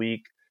throughout the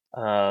week.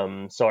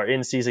 So our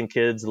in-season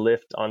kids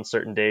lift on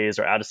certain days,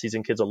 or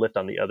out-of-season kids will lift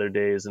on the other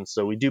days. And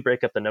so we do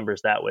break up the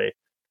numbers that way.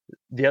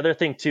 The other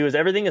thing too is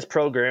everything is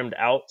programmed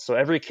out. So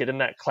every kid in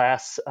that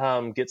class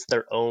gets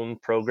their own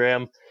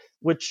program,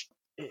 which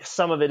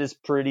some of it is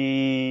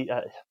pretty,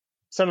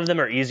 some of them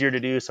are easier to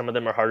do. Some of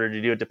them are harder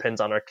to do. It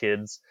depends on our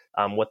kids,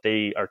 what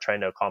they are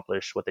trying to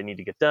accomplish, what they need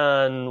to get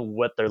done,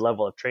 what their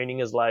level of training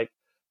is like.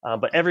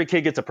 But every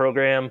kid gets a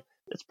program.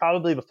 It's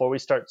probably before we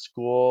start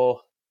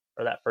school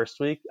or that first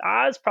week.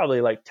 It's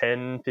probably like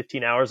 10,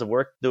 15 hours of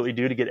work that we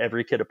do to get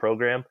every kid a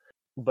program.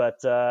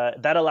 But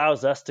that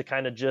allows us to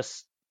kind of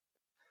just,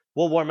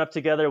 we'll warm up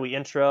together. We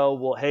intro.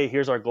 Well, hey,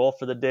 here's our goal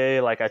for the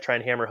day. Like I try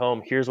and hammer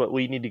home, here's what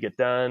we need to get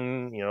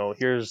done.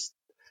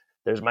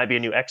 There might be a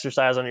new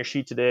exercise on your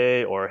sheet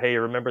today, or hey,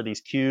 remember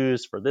these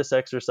cues for this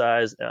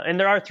exercise. And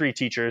there are 3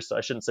 teachers, so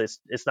I shouldn't say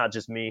it's not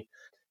just me.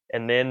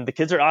 And then the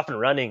kids are off and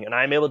running, and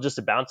I'm able just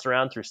to bounce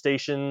around through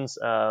stations.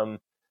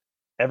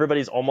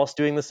 Everybody's almost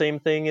doing the same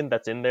thing, and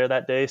that's in there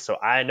that day. So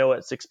I know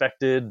what's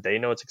expected. They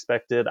know what's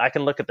expected. I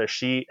can look at their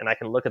sheet, and I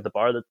can look at the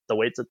bar, the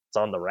weights that's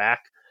on the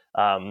rack.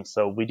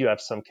 So we do have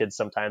some kids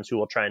sometimes who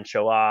will try and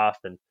show off,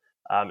 and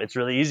it's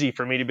really easy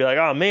for me to be like,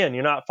 oh man,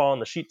 you're not following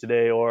the sheet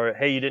today, or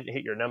hey, you didn't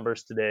hit your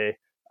numbers today.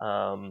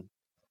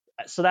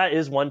 So that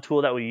is one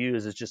tool that we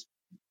use, is just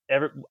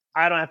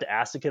I don't have to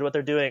ask the kid what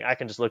they're doing. I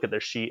can just look at their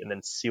sheet and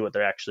then see what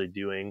they're actually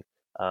doing.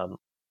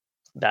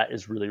 That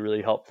is really,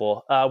 really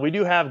helpful. We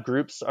do have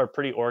groups are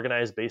pretty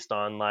organized based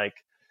on like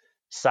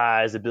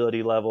size,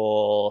 ability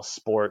level,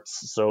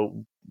 sports.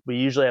 So we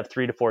usually have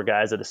 3 to 4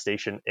 guys at a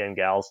station and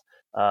gals.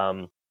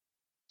 And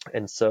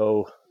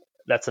so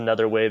that's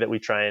another way that we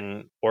try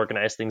and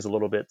organize things a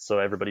little bit so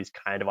everybody's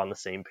kind of on the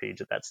same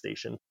page at that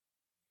station.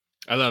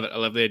 I love it. I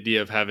love the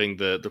idea of having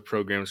the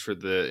programs for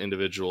the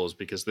individuals,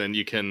 because then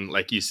you can,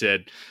 like you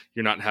said,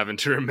 you're not having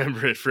to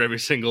remember it for every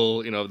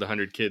single, of the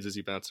 100 kids as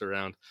you bounce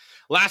around.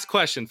 Last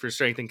question for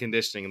strength and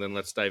conditioning, and then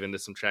let's dive into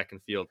some track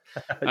and field.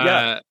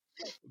 Yeah.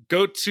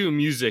 Go to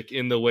music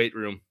in the weight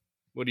room.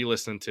 What are you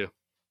listening to?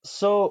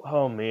 So,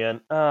 oh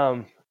man,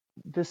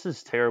 this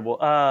is terrible.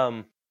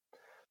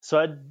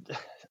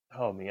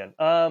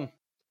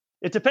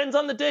 It depends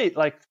on the date.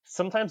 Like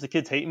sometimes the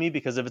kids hate me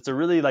because if it's a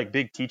really like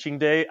big teaching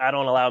day, I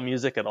don't allow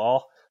music at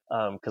all.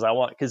 Because I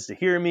want kids to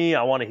hear me.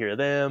 I want to hear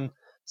them.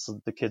 So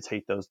the kids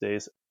hate those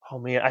days. Oh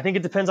man, I think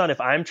it depends on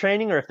if I'm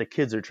training or if the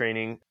kids are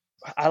training.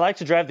 I like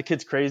to drive the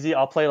kids crazy.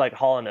 I'll play like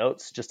Hall &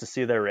 Oates just to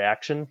see their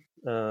reaction.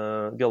 Get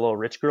a little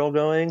Rich Girl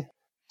going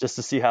just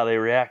to see how they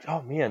react.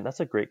 Oh man,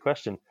 that's a great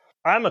question.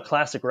 I'm a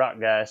classic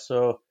rock guy,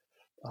 so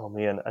oh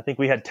man, I think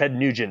we had Ted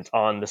Nugent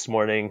on this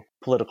morning,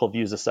 political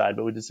views aside,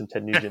 but we did some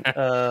Ted Nugent.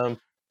 Man,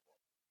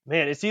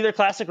 it's either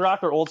classic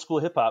rock or old school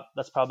hip hop.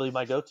 That's probably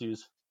my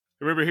go-tos.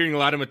 I remember hearing a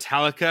lot of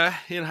Metallica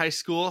in high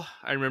school.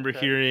 I remember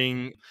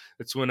hearing,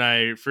 that's when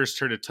I first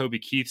heard a Toby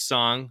Keith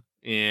song,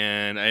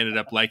 and I ended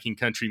up liking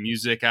country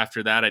music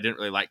after that. I didn't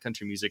really like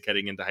country music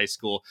heading into high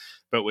school,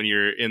 but when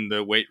you're in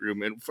the weight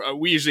room, and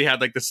we usually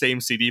had like the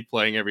same CD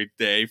playing every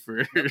day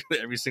for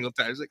every single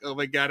time. It's like, oh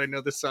my God, I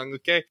know this song.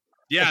 Okay.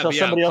 Yeah. Until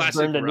somebody else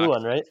burned a new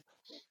one, right?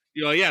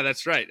 Yeah,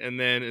 that's right. And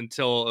then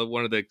until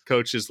one of the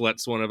coaches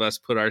lets one of us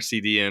put our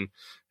CD in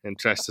and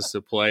trusts us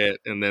to play it,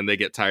 and then they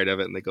get tired of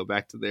it and they go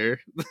back to their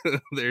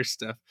their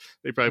stuff.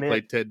 They probably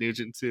played Ted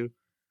Nugent too.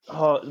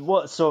 Oh,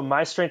 well, so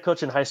my strength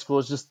coach in high school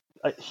is just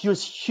he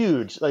was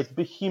huge, like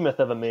behemoth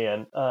of a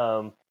man.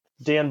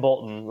 Dan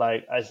Bolton,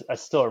 like I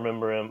still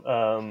remember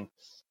him.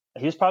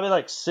 He was probably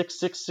like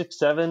 6'6",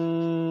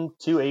 6'7",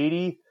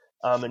 280.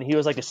 And he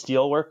was like a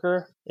steel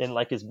worker in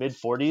like his mid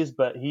 40s,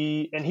 but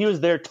he was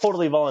there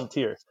totally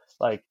volunteer.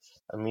 Like,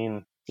 I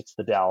mean, it's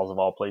the Dalles of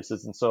all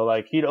places. And so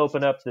like he'd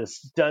open up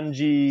this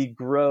dungy,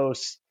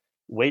 gross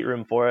weight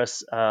room for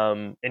us.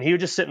 And he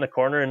would just sit in the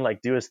corner and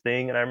like do his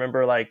thing. And I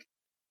remember like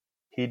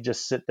he'd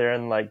just sit there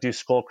and like do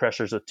skull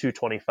crushers with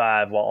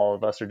 225 while all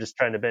of us are just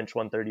trying to bench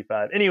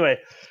 135. Anyway,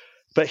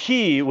 but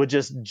he would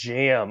just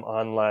jam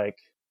on like,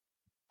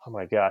 oh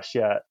my gosh,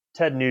 yeah,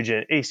 Ted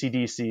Nugent,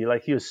 AC/DC,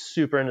 like he was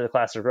super into the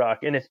classic rock.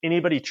 And if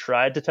anybody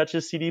tried to touch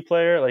his CD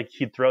player, like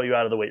he'd throw you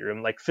out of the weight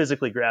room, like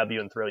physically grab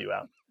you and throw you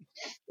out.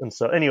 And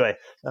so anyway,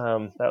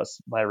 that was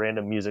my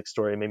random music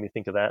story. It made me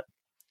think of that.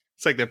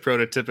 It's like the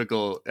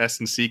prototypical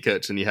S&C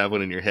coach, and you have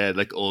one in your head,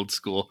 like old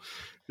school.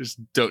 Just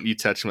don't you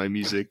touch my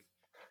music.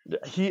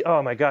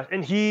 Oh my gosh.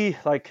 And he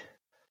like,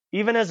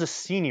 even as a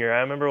senior,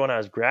 I remember when I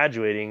was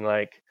graduating,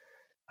 like,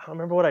 I don't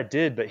remember what I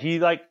did, but he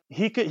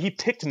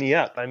picked me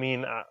up. I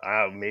mean,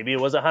 maybe it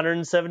was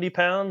 170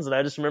 pounds. And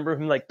I just remember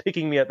him like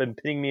picking me up and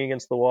pinning me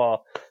against the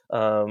wall.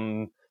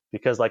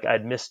 Because like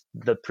I'd missed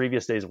the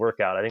previous day's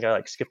workout. I think I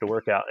like skipped a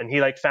workout, and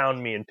he like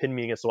found me and pinned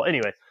me against the wall.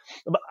 Anyway,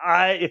 but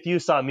if you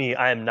saw me,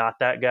 I am not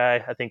that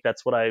guy. I think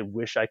that's what I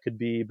wish I could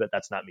be, but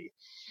that's not me.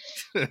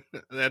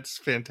 That's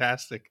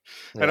fantastic.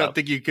 Yeah. I don't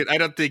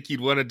think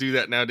you'd want to do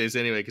that nowadays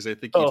anyway, because I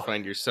think you'd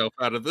find yourself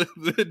out of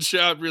the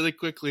job really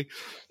quickly.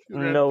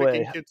 No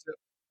way.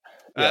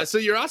 Yeah. So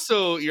you're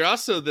also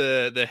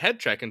the head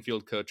track and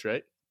field coach,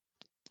 right?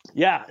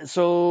 Yeah.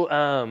 So,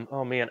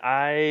 oh man,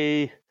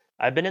 I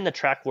I've been in the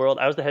track world.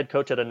 I was the head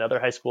coach at another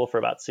high school for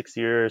about 6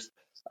 years.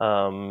 Took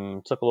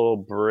a little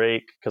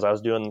break because I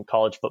was doing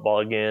college football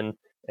again.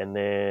 And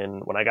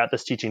then when I got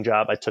this teaching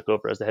job, I took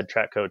over as the head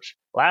track coach.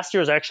 Last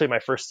year was actually my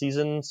first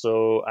season,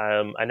 so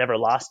I never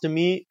lost a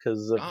meet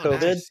because of Oh,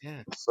 COVID. nice.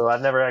 Yeah. So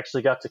I've never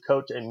actually got to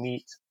coach and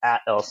meet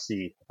at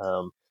LC.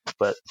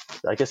 But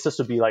I guess this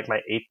would be like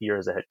my 8th year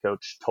as a head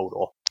coach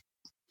total.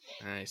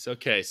 Nice.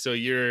 Okay. So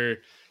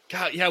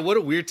God, yeah, what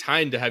a weird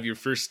time to have your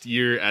first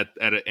year at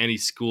any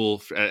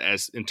school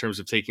as in terms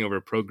of taking over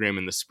a program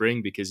in the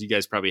spring, because you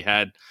guys probably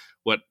had,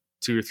 what,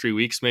 2 or 3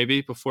 weeks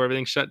maybe before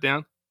everything shut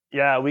down?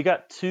 Yeah, we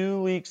got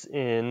 2 weeks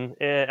in.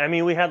 I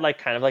mean, we had like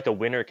kind of like a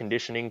winter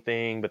conditioning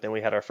thing, but then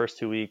we had our first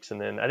 2 weeks, and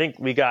then I think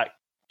we got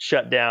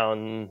shut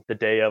down the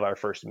day of our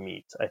first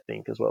meet, I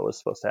think is what was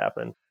supposed to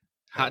happen.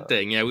 Hot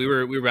dang. Yeah, we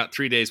were about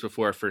 3 days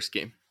before our first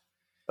game.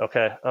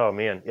 Okay. Oh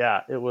man.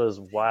 Yeah, it was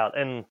wild.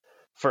 And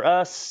for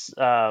us,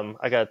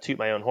 I got to toot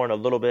my own horn a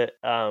little bit.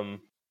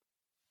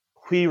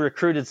 We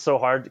recruited so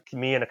hard,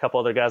 me and a couple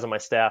other guys on my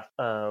staff.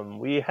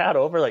 We had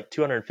over like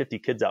 250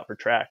 kids out for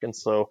track. And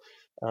so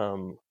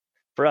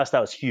for us,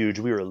 that was huge.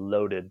 We were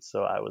loaded.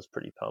 So I was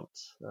pretty pumped.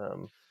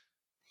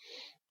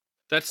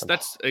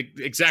 That's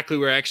exactly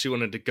where I actually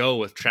wanted to go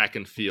with track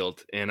and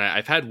field. And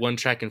I've had one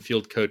track and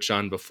field coach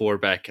on before,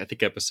 back, I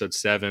think, episode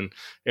 7,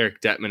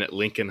 Eric Detman at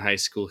Lincoln High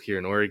School here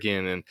in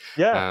Oregon. And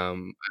yeah.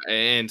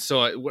 And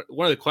so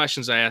one of the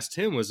questions I asked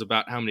him was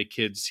about how many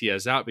kids he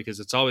has out, because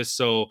it's always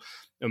so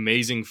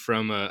amazing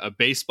from a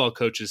baseball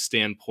coach's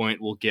standpoint.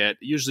 We'll get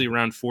usually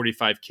around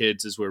 45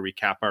 kids is where we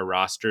cap our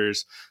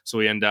rosters. So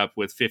we end up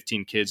with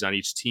 15 kids on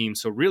each team.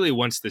 So really,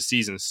 once the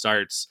season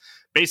starts,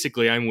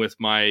 basically I'm with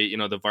my,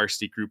 the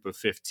varsity group of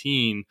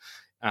 15,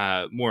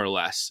 more or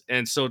less.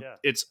 And so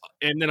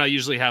and then I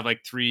usually have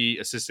like 3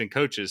 assistant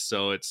coaches.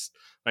 So it's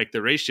like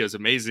the ratio is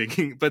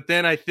amazing. But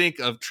then I think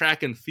of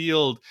track and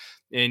field,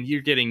 and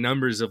you're getting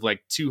numbers of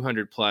like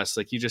 200 plus,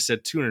 like you just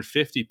said,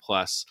 250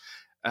 plus.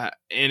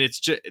 And it's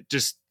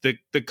just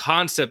the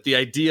concept, the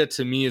idea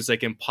to me is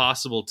like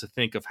impossible to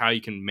think of how you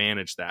can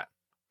manage that.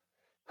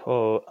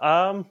 Oh,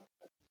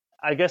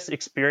 I guess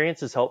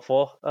experience is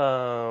helpful.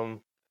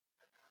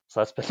 So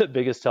that's been the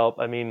biggest help.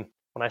 I mean,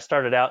 when I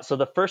started out, so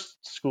the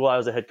first school I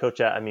was a head coach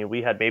at, I mean,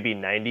 we had maybe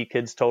 90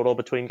 kids total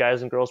between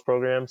guys and girls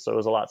programs. So it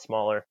was a lot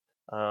smaller.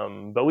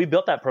 But we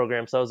built that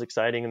program, so that was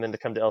exciting. And then to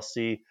come to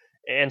LC.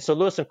 And so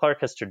Lewis and Clark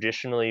has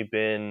traditionally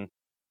been,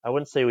 I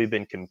wouldn't say we've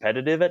been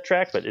competitive at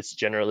track, but it's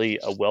generally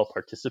a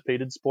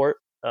well-participated sport.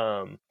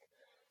 And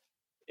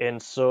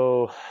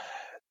so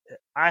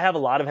I have a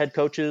lot of head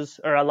coaches,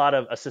 or a lot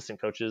of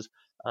assistant coaches.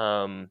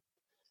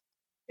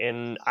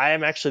 And I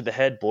am actually the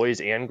head boys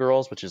and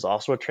girls, which is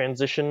also a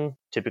transition.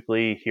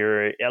 Typically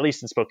here, at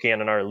least in Spokane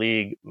in our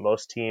league,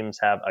 most teams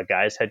have a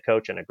guy's head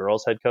coach and a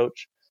girl's head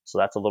coach. So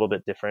that's a little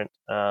bit different.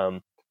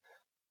 But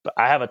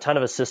I have a ton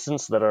of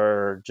assistants that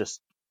are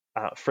just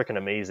freaking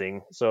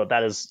amazing. So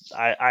that is,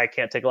 I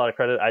can't take a lot of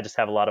credit. I just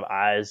have a lot of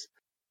eyes.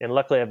 And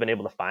luckily I've been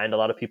able to find a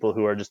lot of people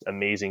who are just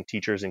amazing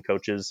teachers and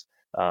coaches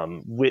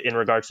in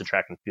regards to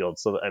track and field.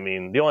 So, I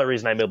mean, the only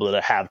reason I'm able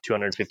to have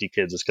 250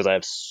 kids is because I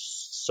have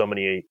so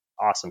many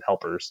awesome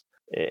helpers.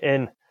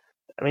 And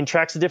I mean,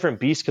 track's a different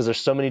beast because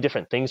there's so many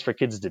different things for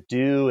kids to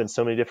do and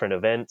so many different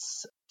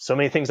events, so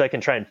many things I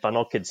can try and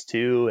funnel kids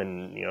to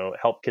and,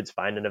 help kids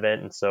find an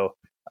event. And so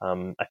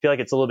I feel like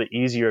it's a little bit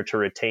easier to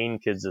retain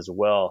kids as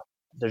well.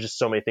 There's just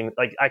so many things,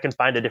 like I can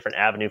find a different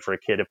avenue for a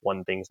kid if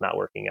one thing's not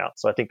working out.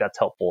 So I think that's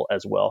helpful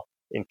as well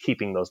in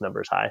keeping those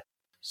numbers high.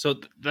 So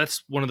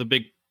that's one of the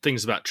big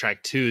things about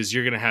track too, is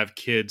you're going to have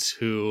kids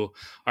who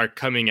are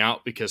coming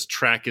out because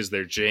track is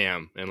their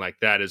jam and like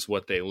that is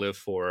what they live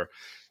for.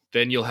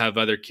 Then you'll have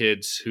other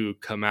kids who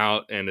come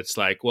out and it's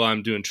like, well,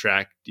 I'm doing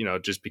track,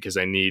 just because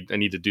I need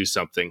to do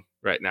something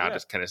right now,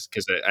 just kind of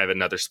because I have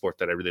another sport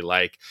that I really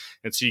like.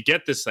 And so you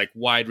get this like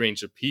wide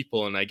range of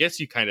people. And I guess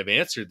you kind of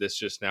answered this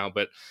just now,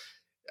 but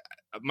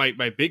my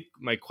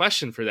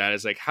question for that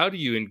is like, how do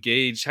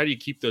you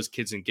keep those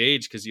kids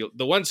engaged? Because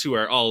the ones who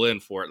are all in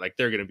for it, like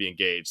they're going to be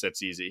engaged.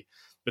 That's easy.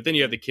 But then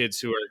you have the kids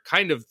who are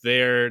kind of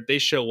there. They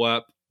show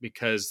up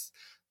because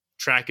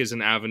track is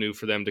an avenue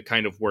for them to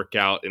kind of work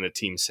out in a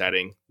team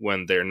setting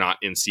when they're not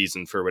in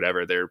season for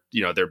whatever their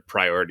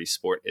priority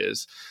sport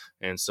is.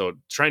 And so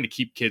trying to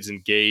keep kids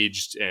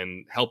engaged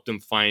and help them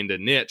find a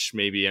niche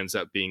maybe ends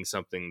up being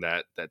something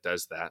that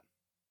does that.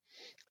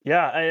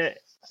 Yeah,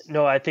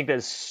 I think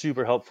that's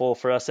super helpful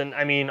for us. And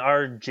I mean,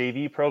 our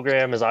JV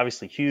program is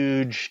obviously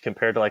huge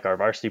compared to like our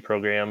varsity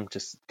program,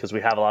 just because we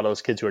have a lot of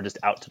those kids who are just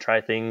out to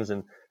try things.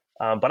 And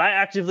but I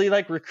actively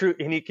like recruit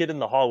any kid in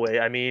the hallway.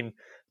 I mean,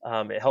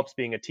 it helps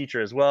being a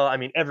teacher as well. I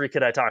mean, every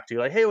kid I talk to,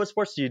 like, hey, what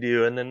sports do you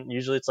do? And then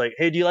usually it's like,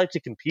 hey, do you like to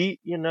compete?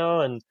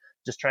 And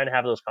just trying to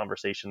have those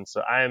conversations.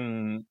 So I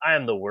am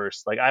the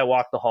worst. Like I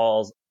walk the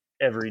halls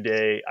every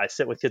day. I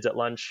sit with kids at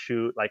lunch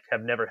who like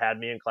have never had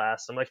me in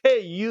class. I'm like, hey,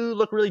 you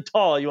look really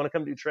tall. You want to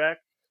come do track?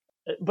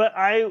 But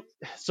I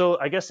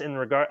guess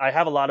I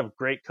have a lot of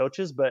great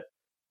coaches, but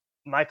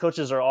my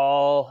coaches are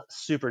all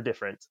super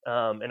different.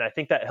 And I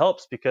think that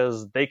helps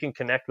because they can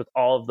connect with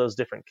all of those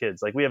different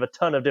kids. Like we have a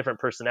ton of different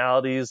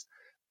personalities.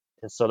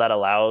 And so that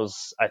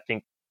allows, I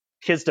think,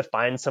 kids to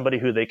find somebody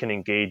who they can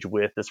engage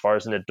with as far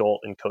as an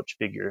adult and coach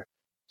figure.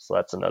 So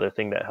that's another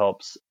thing that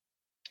helps.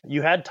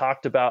 You had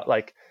talked about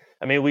like,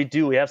 I mean,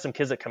 we have some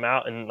kids that come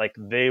out and like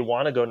they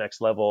want to go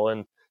next level.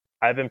 And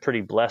I've been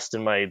pretty blessed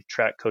in my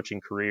track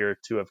coaching career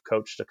to have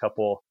coached a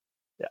couple.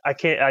 I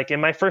can't, like in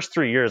my first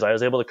 3 years, I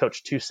was able to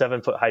coach 2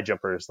 7-foot high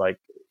jumpers, like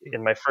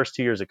in my first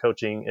 2 years of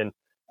coaching.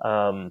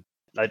 And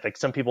like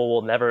some people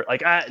will never,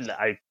 like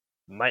I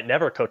might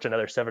never coach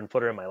another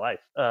 7-footer in my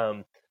life.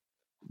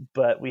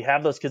 But we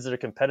have those kids that are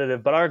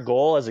competitive. But our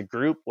goal as a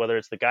group, whether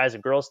it's the guys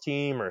and girls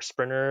team or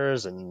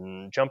sprinters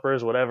and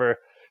jumpers, whatever,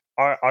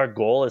 our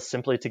goal is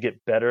simply to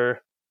get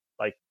better.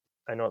 Like,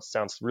 I know it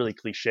sounds really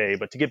cliche,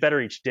 but to get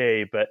better each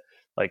day. But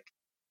like,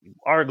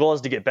 our goal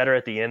is to get better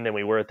at the end than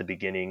we were at the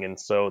beginning. And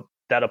so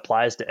that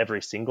applies to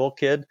every single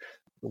kid,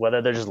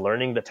 whether they're just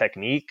learning the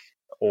technique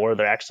or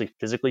they're actually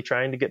physically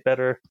trying to get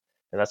better.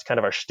 And that's kind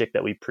of our shtick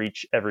that we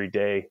preach every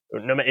day.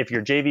 No matter if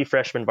you're JV,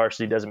 freshman,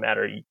 varsity, doesn't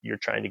matter. You're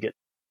trying to get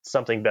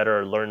something better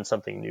or learn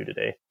something new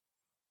today.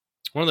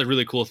 One of the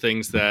really cool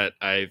things that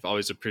I've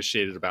always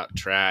appreciated about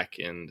track,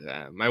 and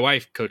my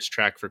wife coached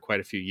track for quite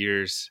a few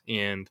years,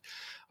 and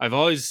I've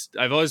always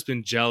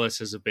been jealous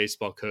as a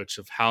baseball coach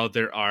of how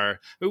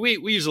we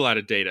use a lot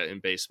of data in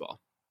baseball,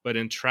 but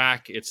in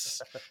track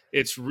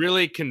it's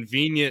really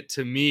convenient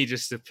to me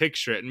just to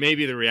picture it. And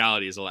maybe the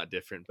reality is a lot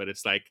different, but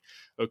it's like,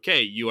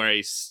 okay, you are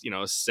a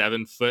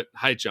 7-foot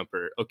high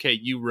jumper. Okay,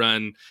 you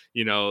run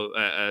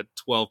a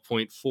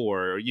 12.4,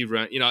 or you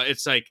run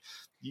it's like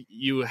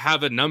you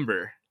have a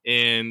number.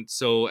 And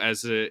so and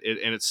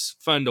it's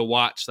fun to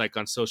watch like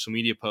on social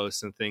media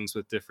posts and things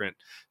with different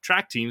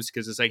track teams,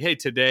 because it's like, hey,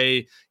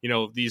 today,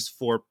 these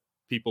 4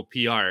 people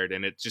PR'd,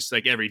 and it's just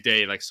like every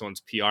day, like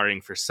someone's PRing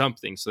for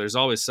something. So there's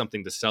always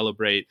something to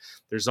celebrate.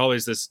 There's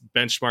always this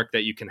benchmark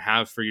that you can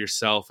have for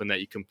yourself and that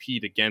you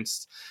compete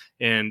against.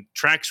 And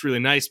track's really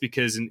nice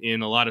because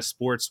in a lot of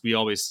sports, we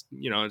always,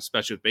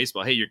 especially with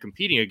baseball, hey, you're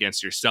competing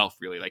against yourself,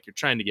 really, like you're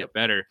trying to get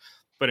better.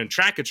 But in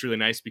track, it's really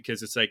nice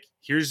because it's like,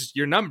 here's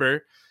your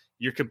number.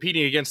 You're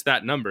competing against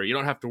that number. You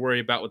don't have to worry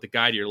about what the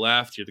guy to your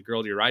left or the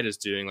girl to your right is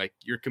doing. Like,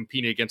 you're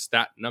competing against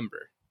that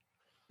number.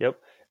 Yep.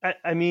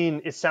 I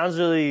mean, it sounds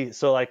really,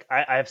 so like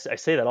I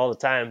say that all the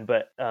time,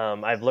 but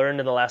I've learned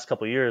in the last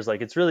couple of years,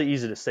 like it's really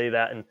easy to say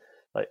that. And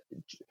like,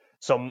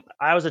 so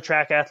I was a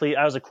track athlete,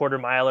 I was a quarter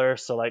miler.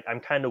 So like, I'm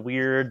kind of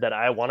weird that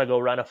I want to go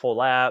run a full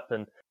lap.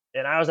 And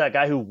I was that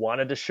guy who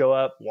wanted to show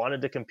up,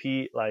 wanted to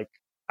compete. Like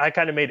I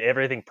kind of made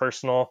everything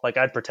personal. Like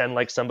I'd pretend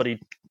like somebody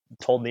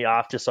told me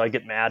off just so I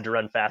get mad to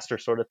run faster,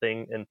 sort of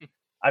thing. And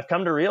I've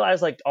come to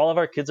realize like all of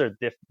our kids are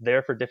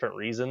there for different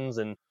reasons.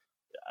 And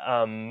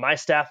my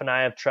staff and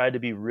I have tried to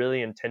be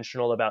really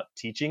intentional about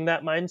teaching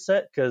that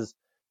mindset, because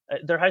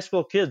they're high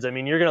school kids. I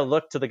mean, you're going to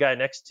look to the guy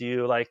next to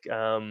you like,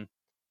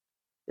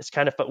 it's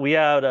kind of fun. We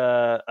had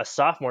a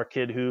sophomore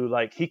kid who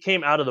like, he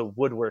came out of the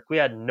woodwork. We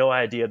had no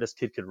idea this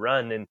kid could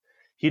run, and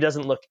he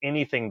doesn't look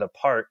anything the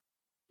part.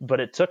 But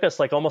it took us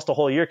like almost a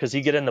whole year, because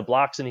he'd get in the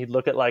blocks and he'd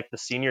look at like the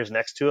seniors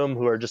next to him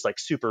who are just like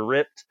super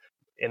ripped,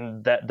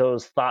 and that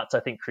those thoughts I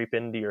think creep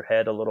into your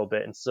head a little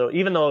bit. And so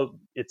even though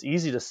it's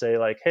easy to say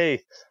like,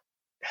 hey,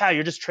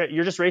 you're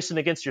just racing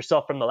against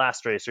yourself from the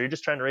last race, or you're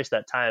just trying to race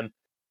that time,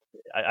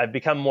 I've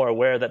become more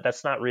aware that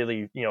that's not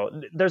really,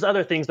 there's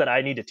other things that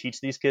I need to teach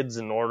these kids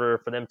in order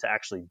for them to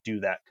actually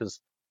do that.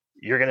 Because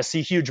you're going to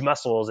see huge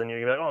muscles and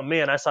you're like, oh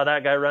man, I saw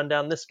that guy run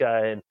down this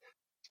guy. And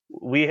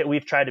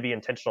we've tried to be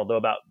intentional though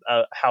about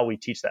how we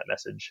teach that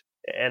message,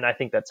 and I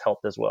think that's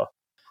helped as well.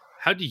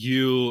 How do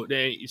you?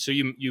 So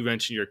you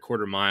mentioned you're a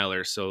quarter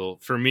miler. So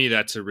for me,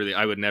 that's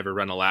I would never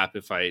run a lap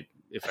if I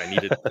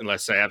needed,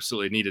 unless I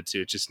absolutely needed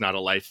to. It's just not a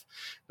life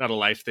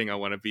thing I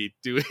want to be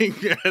doing.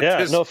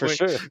 For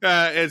sure.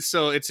 And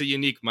so it's a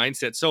unique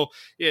mindset. So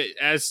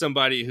as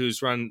somebody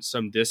who's run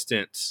some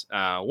distance,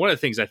 one of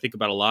the things I think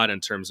about a lot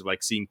in terms of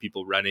like seeing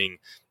people running,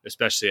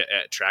 especially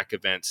at track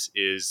events,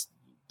 is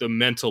the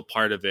mental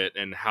part of it,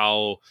 and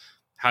how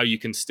you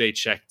can stay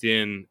checked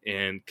in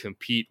and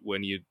compete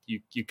when you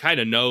kind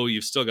of know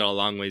you've still got a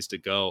long ways to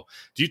go.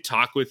 Do you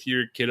talk with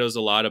your kiddos a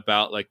lot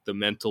about like the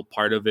mental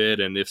part of it?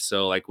 And if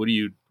so, like, what do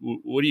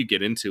you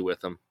get into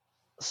with them?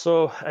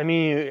 So, I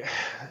mean,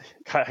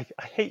 I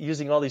hate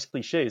using all these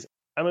cliches.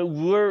 I mean,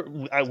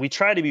 we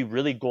try to be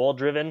really goal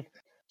driven.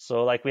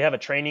 So like we have a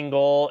training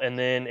goal and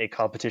then a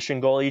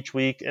competition goal each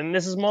week. And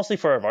this is mostly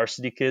for our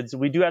varsity kids.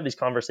 We do have these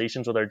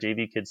conversations with our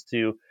JV kids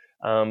too.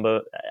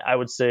 But I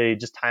would say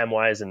just time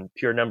wise and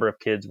pure number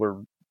of kids,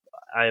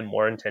 I am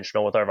more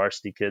intentional with our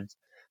varsity kids.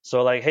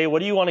 So like, hey, what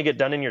do you want to get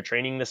done in your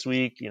training this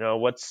week?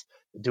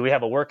 Do we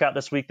have a workout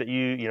this week that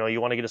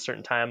you want to get a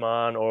certain time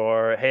on?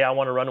 Or, hey, I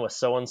want to run with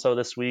so-and-so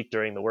this week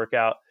during the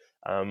workout.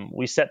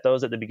 We set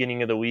those at the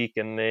beginning of the week,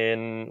 and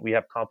then we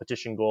have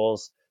competition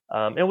goals.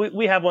 And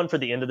we have one for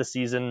the end of the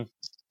season,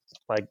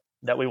 like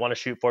that we want to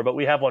shoot for, but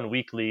we have one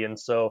weekly. And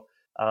so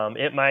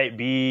it might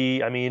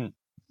be, I mean,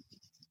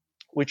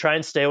 we try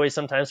and stay away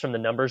sometimes from the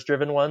numbers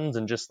driven ones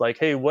and just like,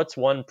 hey, what's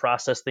one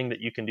process thing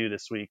that you can do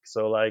this week?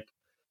 So like,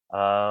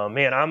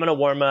 man, I'm going to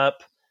warm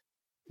up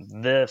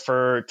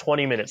for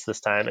 20 minutes this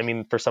time. I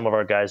mean, for some of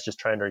our guys, just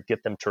trying to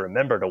get them to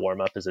remember to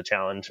warm up is a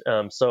challenge.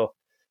 So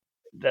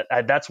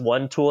that's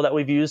one tool that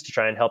we've used to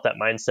try and help that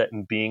mindset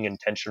and being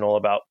intentional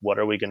about what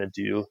are we going to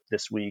do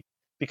this week.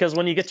 Because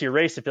when you get to your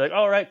race, if you're like,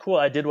 all right, cool,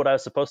 I did what I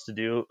was supposed to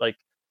do, like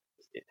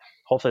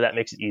hopefully that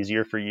makes it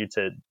easier for you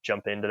to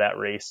jump into that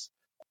race.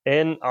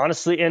 And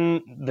honestly,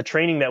 in the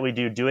training that we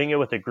do, doing it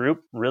with a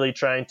group, really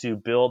trying to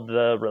build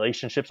the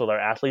relationships with our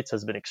athletes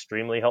has been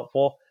extremely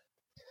helpful.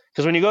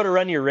 Because when you go to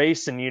run your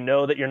race and you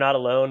know that you're not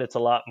alone, it's a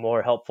lot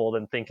more helpful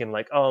than thinking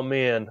like, oh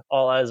man,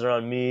 all eyes are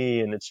on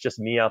me and it's just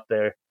me out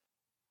there.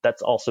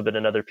 That's also been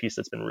another piece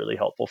that's been really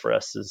helpful for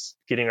us, is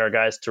getting our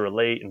guys to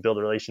relate and build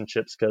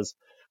relationships, because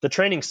the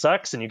training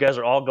sucks and you guys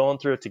are all going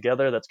through it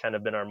together. That's kind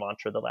of been our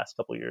mantra the last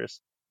couple of years.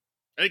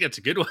 I think that's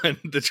a good one.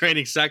 The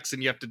training sucks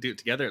and you have to do it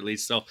together at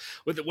least. So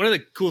one of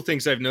the cool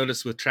things I've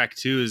noticed with track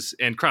too is,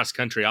 and cross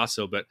country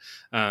also, but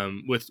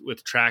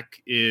with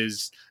track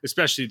is,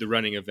 especially the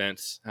running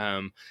events,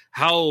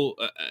 how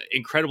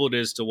incredible it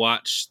is to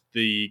watch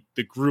the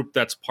group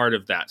that's part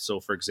of that. So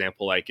for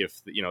example, like if,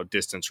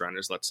 distance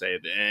runners, let's say,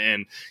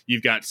 and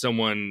you've got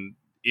someone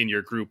in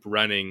your group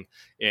running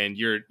and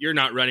you're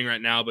not running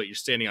right now, but you're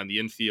standing on the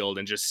infield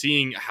and just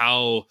seeing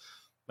how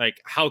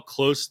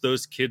close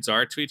those kids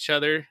are to each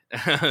other.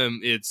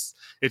 It's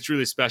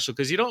really special,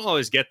 because you don't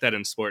always get that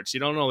in sports. You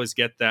don't always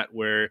get that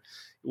where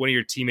one of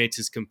your teammates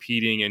is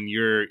competing and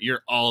you're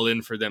all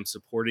in for them,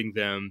 supporting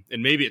them.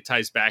 And maybe it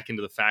ties back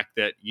into the fact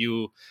that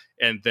you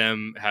and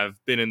them have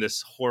been in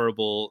this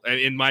horrible,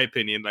 in my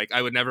opinion, like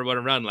I would never want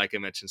to run, like I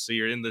mentioned. So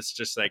you're in this,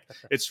 just like,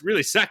 it's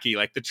really sucky.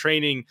 Like the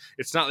training,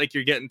 it's not like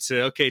you're getting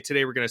to, okay,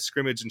 today we're going to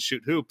scrimmage and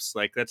shoot hoops.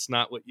 Like that's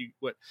not what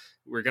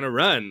we're going to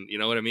run. You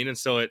know what I mean? And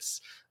so it's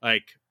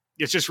like,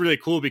 it's just really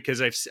cool, because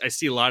I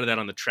see a lot of that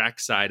on the track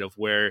side, of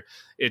where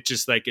it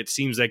just like, it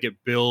seems like it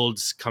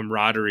builds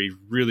camaraderie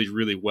really,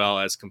 really well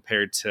as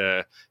compared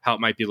to how it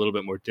might be a little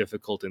bit more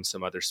difficult in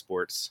some other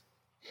sports.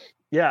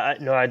 Yeah,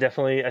 I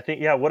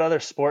think, what other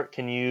sport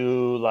can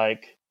you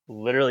like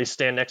literally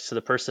stand next to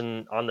the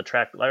person on the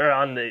track or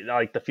on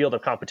the field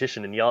of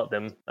competition and yell at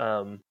them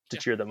to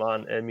cheer them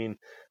on? I mean,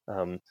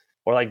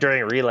 or like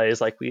during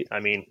relays,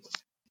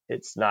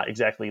 it's not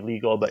exactly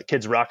legal, but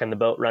kids rocking the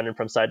boat, running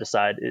from side to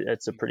side,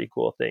 it's a pretty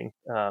cool thing.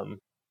 And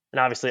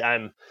obviously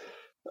I'm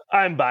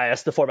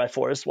biased. The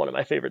 4x4 is one of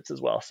my favorites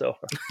as well. So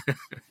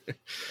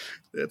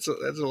that's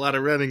a lot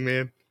of running,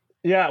 man.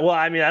 Yeah. Well,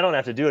 I don't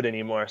have to do it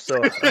anymore.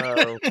 So I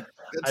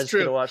just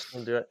get to watch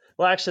them do it.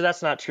 Well, actually,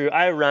 that's not true.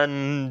 I'll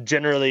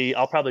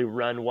probably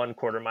run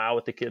 1/4 mile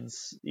with the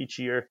kids each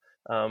year.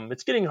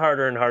 It's getting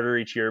harder and harder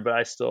each year, but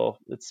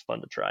it's fun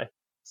to try.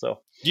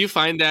 So do you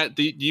find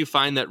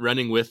that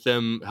running with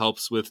them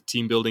helps with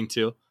team building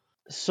too?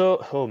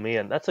 So, oh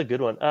man, that's a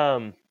good one.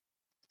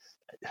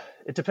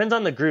 It depends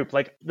on the group.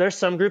 Like there's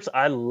some groups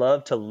I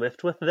love to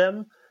lift with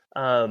them,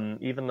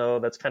 even though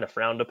that's kind of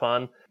frowned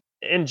upon.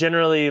 And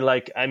generally,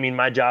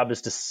 my job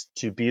is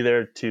to be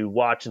there to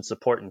watch and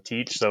support and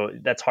teach. So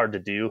that's hard to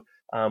do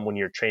when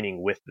you're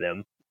training with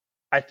them.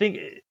 I think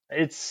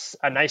it's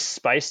a nice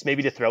spice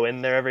maybe to throw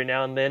in there every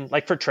now and then.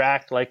 Like for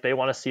track, like they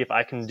want to see if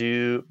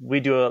we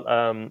do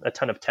a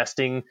ton of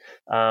testing,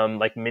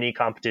 like mini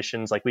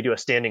competitions, like we do a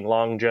standing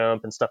long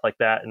jump and stuff like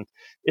that. And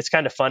it's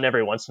kind of fun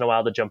every once in a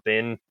while to jump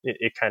in.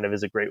 It kind of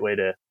is a great way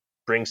to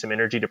bring some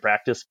energy to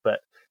practice, but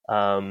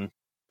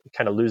it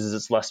kind of loses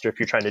its luster if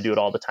you're trying to do it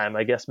all the time,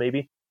 I guess,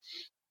 maybe.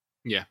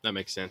 Yeah, that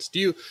makes sense.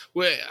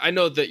 I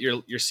know that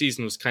your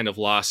season was kind of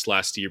lost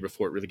last year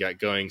before it really got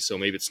going, so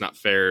maybe it's not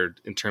fair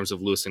in terms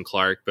of Lewis and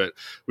Clark, but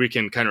we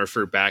can kind of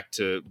refer back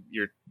to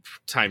your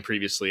time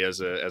previously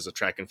as a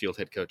track and field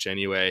head coach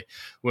anyway.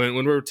 When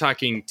we're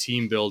talking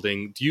team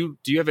building, do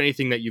you have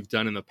anything that you've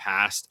done in the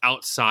past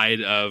outside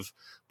of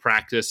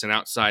practice and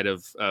outside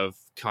of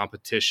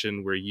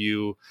competition where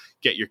you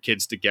get your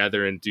kids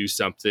together and do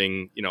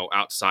something,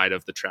 outside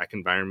of the track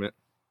environment?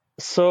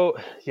 So,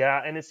 yeah,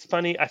 and it's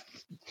funny. I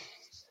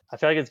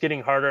feel like it's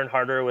getting harder and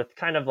harder with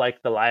kind of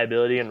like the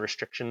liability and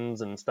restrictions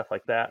and stuff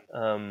like that.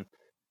 I'm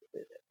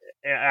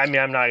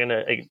not going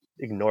to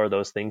ignore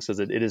those things, because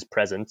it is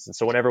present. And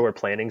so whenever we're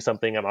planning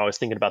something, I'm always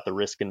thinking about the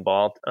risk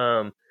involved.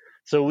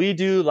 So we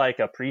do like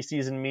a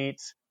preseason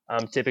meet,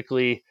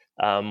 typically,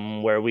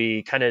 where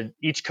we kind of,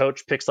 each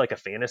coach picks like a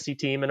fantasy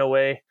team in a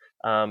way.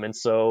 And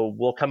so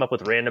we'll come up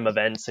with random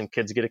events and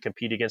kids get to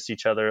compete against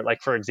each other.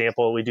 Like, for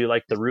example, we do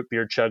like the root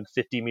beer chug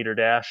 50-meter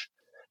dash.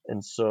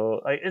 And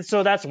so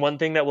that's one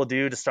thing that we'll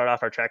do to start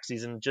off our track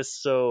season,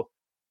 just so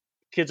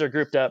kids are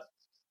grouped up,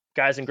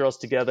 guys and girls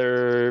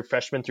together,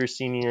 freshmen through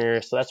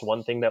senior. So that's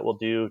one thing that we'll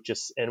do.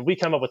 And we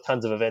come up with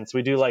tons of events.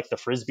 We do like the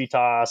Frisbee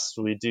toss.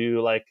 We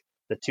do like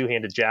the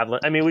 2-handed javelin.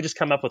 We just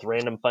come up with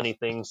random funny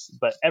things,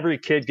 but every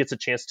kid gets a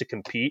chance to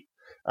compete.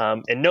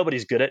 And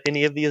nobody's good at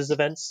any of these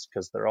events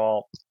because they're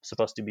all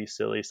supposed to be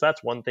silly. So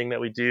that's one thing that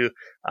we do.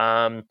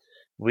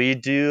 We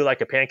do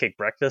like a pancake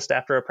breakfast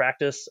after a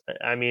practice.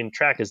 I mean,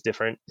 track is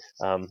different.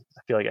 I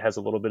feel like it has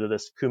a little bit of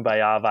this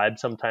kumbaya vibe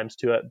sometimes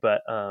to it,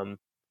 but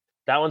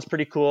that one's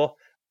pretty cool.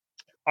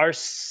 Our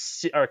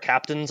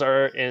captains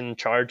are in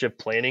charge of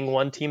planning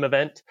one team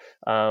event,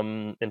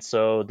 and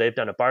so they've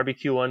done a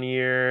barbecue one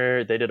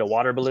year. They did a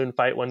water balloon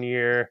fight one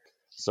year.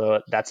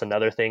 So that's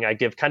another thing. I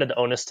give kind of the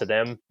onus to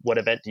them. What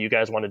event do you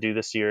guys want to do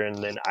this year?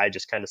 And then I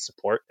just kind of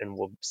support, and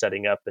we're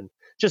setting up and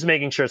just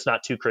making sure it's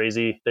not too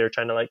crazy. They were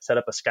trying to like set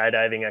up a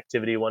skydiving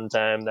activity one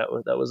time. That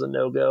was a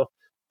no go.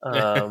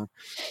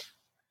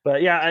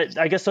 But yeah,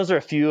 I guess those are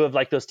a few of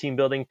like those team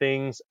building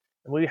things.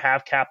 And we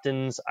have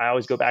captains. I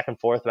always go back and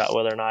forth about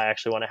whether or not I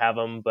actually want to have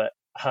them, but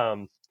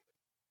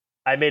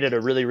I made it a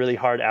really, really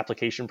hard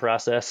application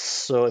process.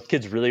 So if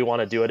kids really want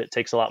to do it, it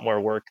takes a lot more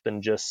work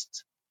than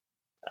just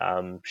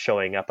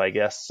showing up, I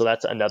guess. So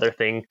that's another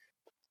thing,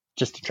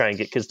 just to try and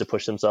get kids to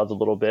push themselves a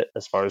little bit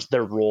as far as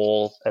their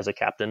role as a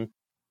captain.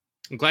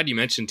 I'm glad you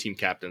mentioned team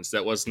captains.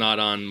 That was not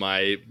on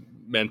my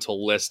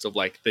mental list of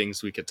like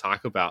things we could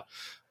talk about.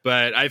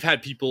 But I've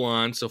had people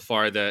on so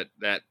far that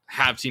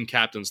have team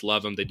captains,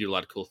 love them. They do a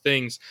lot of cool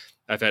things.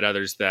 I've had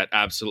others that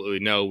absolutely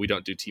no, we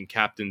don't do team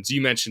captains. You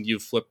mentioned you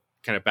flip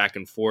kind of back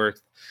and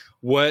forth.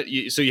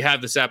 So you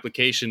have this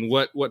application.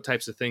 What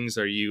types of things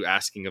are you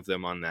asking of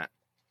them on that?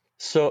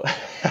 So,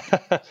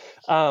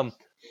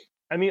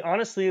 I mean,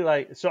 honestly,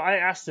 like, so I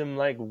asked him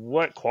like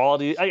what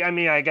quality. I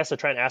mean, I guess I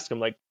try and ask him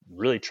like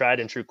really tried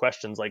and true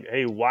questions, like,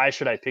 hey, why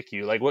should I pick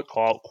you? Like, what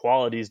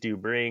qualities do you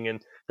bring?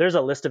 And there's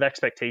a list of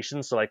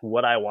expectations, so like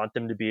what I want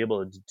them to be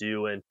able to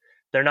do, and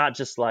they're not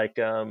just like,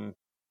 oh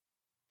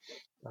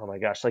my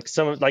gosh, like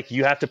like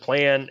you have to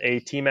plan a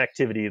team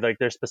activity. Like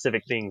there's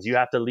specific things you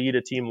have to lead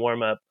a team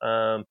warm up.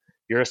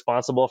 You're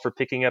responsible for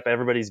picking up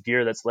everybody's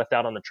gear that's left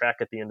out on the track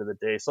at the end of the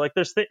day. So like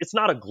it's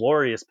not a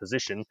glorious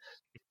position.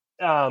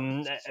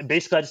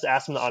 Basically I just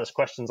ask them the honest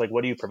questions, like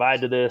what do you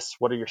provide to this?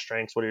 What are your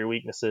strengths? What are your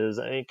weaknesses?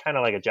 I mean, kind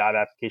of like a job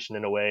application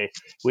in a way.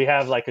 We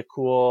have like a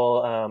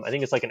cool, I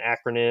think it's like an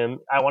acronym.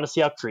 I want to see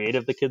how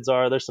creative the kids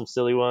are. There's some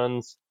silly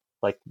ones.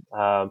 Like,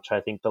 trying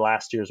to think the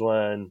last year's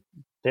one,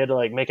 they had to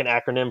like make an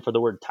acronym for the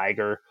word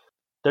tiger.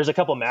 There's a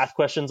couple math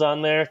questions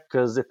on there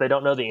because if they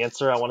don't know the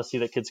answer, I want to see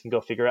that kids can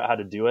go figure out how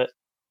to do it.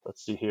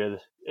 Let's see here.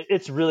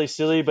 It's really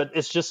silly, but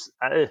it's just,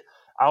 I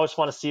always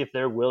want to see if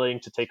they're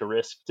willing to take a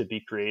risk to be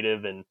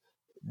creative and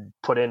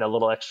put in a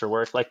little extra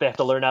work. Like they have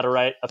to learn how to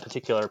write a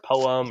particular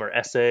poem or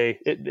essay.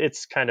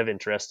 It's kind of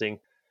interesting,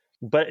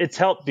 but it's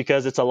helped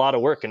because it's a lot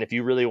of work. And if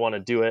you really want to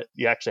do it,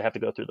 you actually have to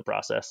go through the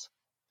process.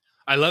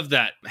 I love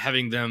that,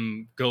 having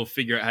them go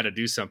figure out how to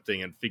do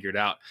something and figure it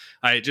out.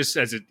 I just,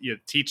 as a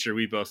teacher,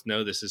 we both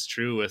know this is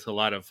true with a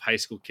lot of high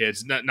school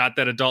kids. Not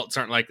that adults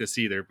aren't like this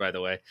either, by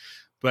the way.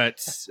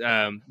 But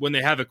when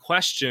they have a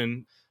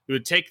question, it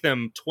would take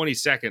them 20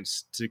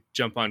 seconds to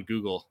jump on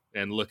Google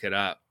and look it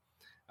up.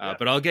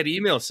 But I'll get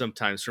emails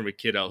sometimes from a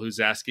kiddo who's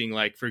asking,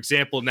 like, for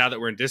example, now that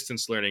we're in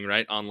distance learning,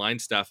 right, online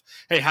stuff,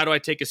 hey, how do I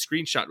take a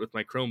screenshot with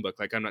my Chromebook?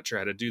 Like, I'm not sure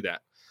how to do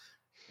that.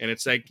 And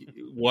it's like,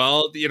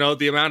 well, the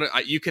amount of,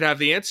 you could have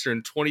the answer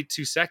in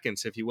 22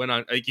 seconds if you went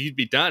on, like, you'd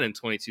be done in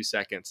 22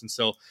 seconds. And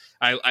so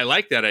I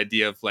like that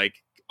idea of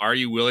like, are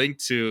you willing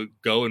to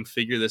go and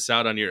figure this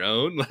out on your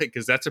own? Like,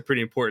 because that's a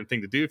pretty important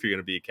thing to do if you're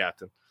going to be a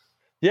captain.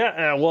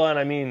 Yeah. Well, and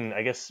I mean,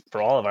 I guess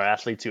for all of our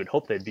athletes, you would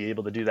hope they'd be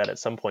able to do that at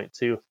some point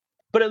too.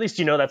 But at least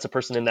that's a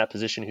person in that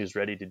position who's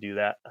ready to do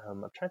that.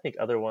 I'm trying to think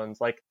other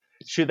ones. Like,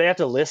 should they have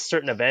to list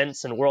certain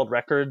events and world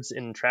records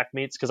in track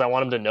meets? Because I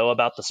want them to know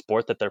about the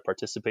sport that they're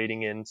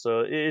participating in. So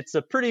it's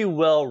a pretty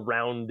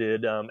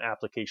well-rounded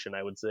application,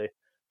 I would say.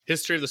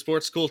 History of the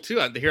sport's cool too.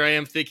 Here I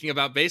am thinking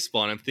about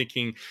baseball, and I'm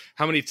thinking,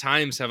 how many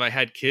times have I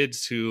had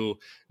kids who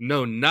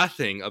know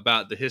nothing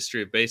about the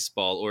history of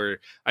baseball? Or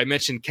I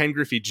mentioned Ken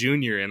Griffey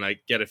Jr. and I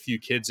get a few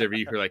kids every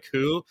year who are like,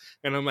 who?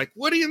 And I'm like,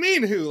 what do you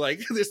mean who?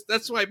 Like,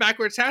 that's why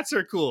backwards hats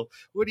are cool.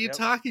 What are you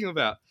talking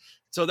about?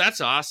 So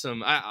that's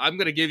awesome. I'm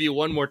going to give you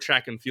one more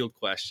track and field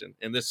question,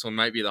 and this one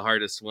might be the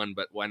hardest one,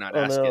 but why not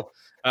ask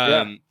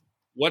it?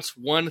 What's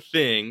one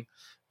thing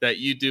that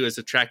you do as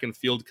a track and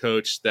field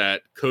coach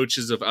that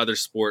coaches of other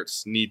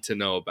sports need to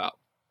know about?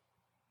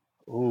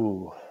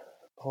 Ooh,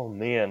 oh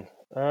man,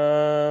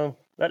 that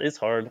is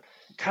hard.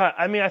 God,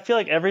 I mean, I feel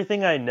like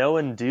everything I know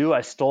and do,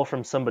 I stole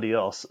from somebody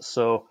else.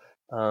 So,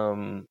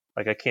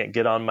 like I can't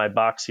get on my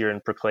box here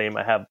and proclaim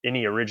I have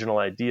any original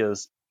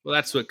ideas. Well,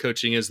 that's what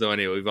coaching is, though.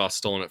 Anyway, we've all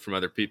stolen it from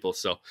other people.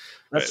 So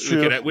that's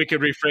true. We could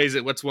rephrase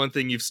it. What's one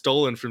thing you've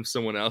stolen from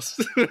someone else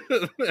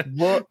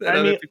that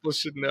other people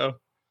should know?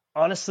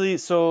 Honestly,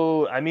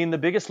 so I mean, the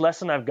biggest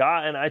lesson I've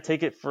got, and I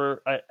take it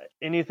for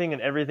anything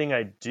and everything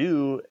I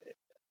do.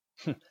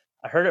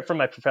 I heard it from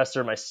my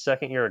professor my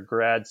second year of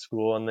grad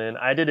school, and then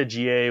I did a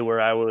GA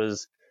where I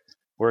was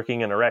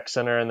working in a rec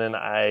center, and then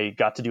I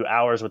got to do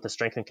hours with the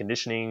strength and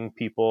conditioning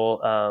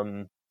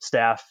people,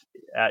 staff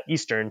at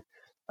Eastern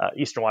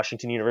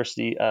Washington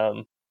University.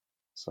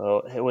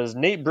 So it was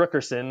Nate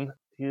Brookerson.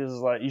 He was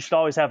like, you should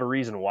always have a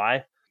reason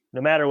why,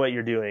 no matter what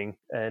you're doing.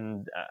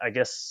 And I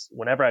guess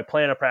whenever I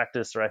plan a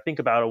practice or I think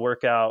about a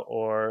workout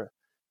or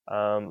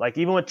Like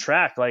even with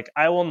track, like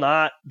I will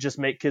not just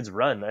make kids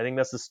run. I think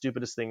that's the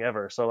stupidest thing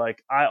ever. So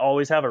like I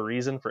always have a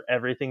reason for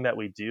everything that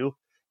we do.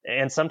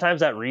 And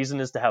sometimes that reason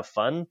is to have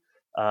fun.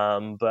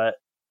 But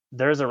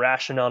there's a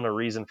rationale and a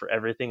reason for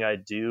everything I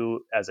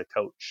do as a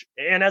coach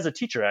and as a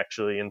teacher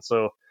actually. And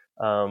so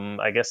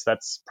I guess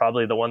that's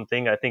probably the one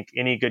thing I think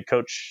any good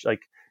coach,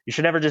 like you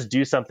should never just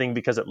do something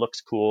because it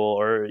looks cool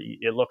or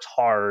it looks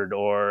hard,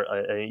 or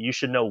you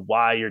should know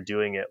why you're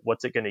doing it.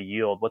 What's it going to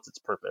yield? What's its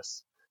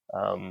purpose?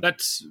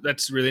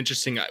 That's really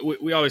interesting.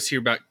 We always hear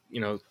about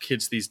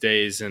kids these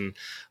days, and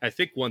I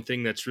think one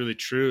thing that's really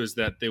true is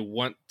that they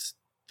want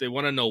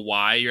to know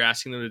why you're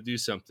asking them to do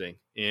something.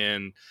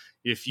 And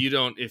if you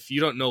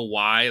don't know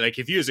why, like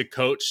if you as a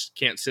coach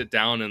can't sit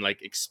down and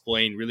like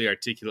explain really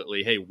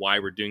articulately, hey, why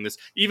we're doing this,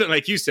 even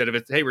like you said, if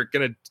it's, hey, we're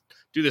gonna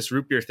do this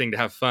root beer thing to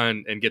have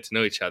fun and get to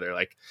know each other,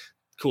 like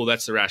cool,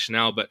 that's the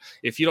rationale. But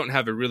if you don't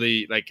have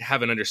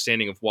have an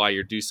understanding of why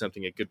you're doing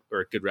something, a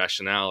good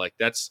rationale, like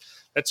that's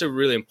a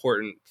really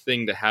important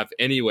thing to have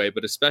anyway,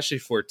 but especially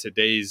for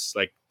today's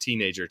like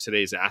teenager,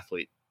 today's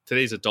athlete,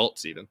 today's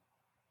adults even.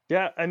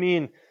 Yeah, I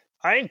mean,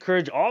 I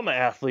encourage all my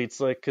athletes,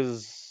 like,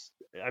 because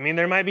I mean,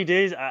 there might be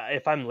days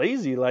if I'm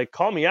lazy, like,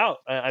 call me out.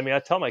 I mean, I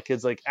tell my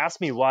kids, like, ask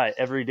me why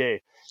every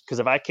day, because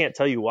if I can't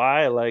tell you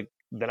why, like,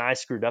 then I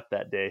screwed up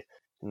that day.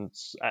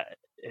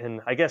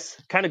 And I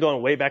guess kind of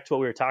going way back to what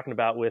we were talking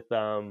about with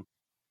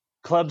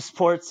club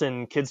sports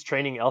and kids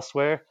training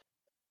elsewhere.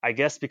 I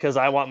guess because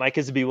I want my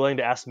kids to be willing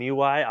to ask me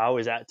why, I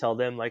always tell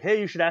them like, hey,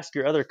 you should ask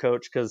your other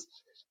coach, because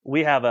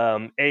we have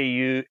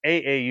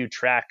AAU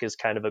track is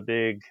kind of a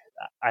big.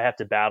 I have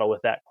to battle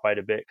with that quite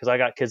a bit because I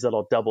got kids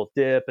that'll double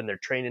dip and they're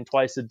training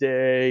twice a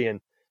day, and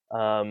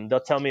they'll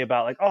tell me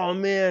about like, oh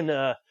man,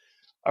 our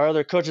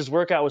other coach's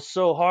workout was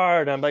so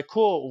hard. And I'm like,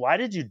 cool, why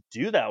did you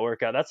do that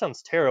workout? That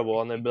sounds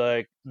terrible. And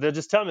they'll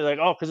just tell me like,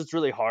 oh, because it's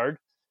really hard.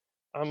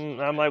 I'm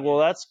like, well,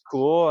 that's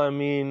cool. I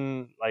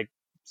mean, like,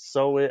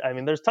 I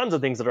mean, there's tons of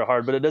things that are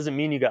hard, but it doesn't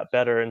mean you got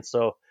better. And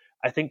so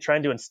I think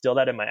trying to instill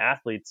that in my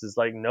athletes is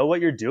like, know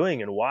what you're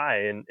doing and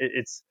why. And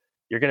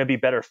you're going to be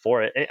better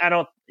for it.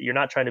 And you're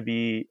not trying to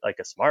be like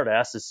a smart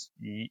ass.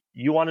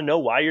 You want to know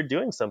why you're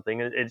doing something.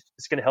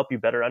 It's going to help you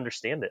better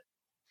understand it.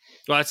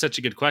 Well, that's such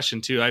a good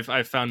question too.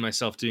 I've found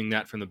myself doing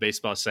that from the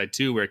baseball side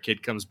too, where a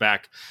kid comes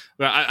back.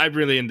 Well, I'm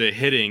really into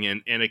hitting,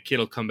 and a kid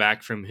will come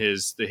back from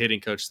the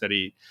hitting coach that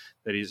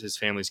his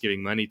family's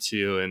giving money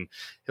to, and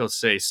he'll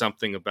say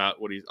something about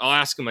I'll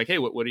ask him like, hey,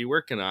 what are you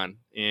working on?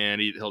 And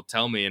he'll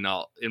tell me, and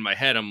in my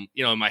head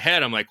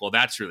I'm like, well,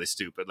 that's really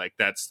stupid. Like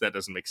that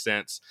doesn't make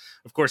sense.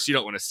 Of course, you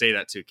don't want to say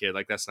that to a kid.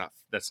 Like that's not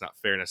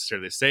fair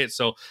necessarily to say it.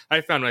 So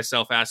I found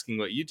myself asking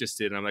what you just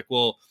did, and I'm like,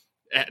 well,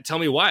 tell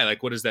me why.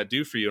 Like, what does that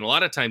do for you? And a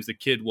lot of times the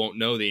kid won't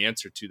know the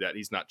answer to that.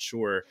 He's not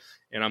sure.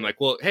 And I'm like,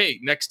 well,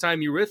 hey, next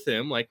time you're with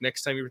him, like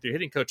next time you're with your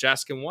hitting coach,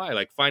 ask him why.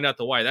 Like, find out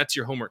the why. That's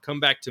your homework. Come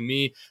back to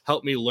me.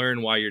 Help me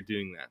learn why you're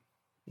doing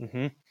that.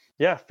 Mm-hmm.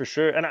 Yeah, for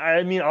sure. And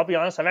I mean, I'll be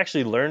honest, I've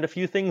actually learned a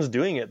few things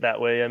doing it that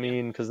way. I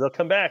mean, because they'll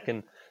come back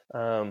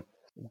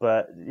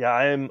but yeah,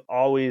 I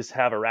always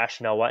have a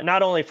rationale why,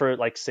 not only for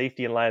like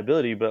safety and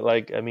liability, but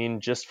like, I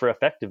mean, just for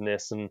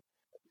effectiveness. And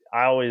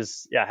I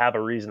always have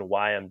a reason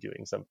why I'm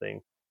doing something.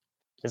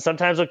 And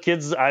sometimes with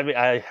kids,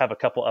 I have a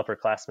couple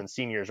upperclassmen,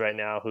 seniors right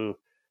now, who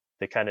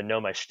they kind of know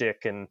my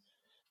shtick, and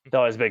they're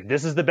always like,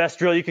 "This is the best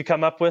drill you could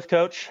come up with,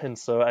 coach." And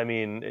so, I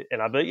mean,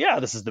 and I'll be like, "Yeah,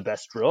 this is the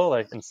best drill."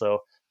 Like, and so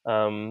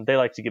they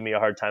like to give me a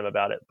hard time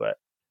about it, but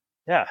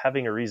yeah,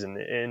 having a reason,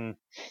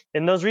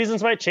 and those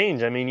reasons might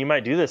change. I mean, you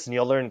might do this, and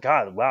you'll learn,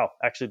 God, wow,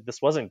 actually,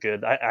 this wasn't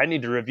good. I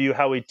need to review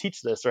how we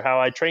teach this or how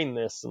I train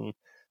this, and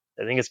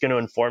I think it's going to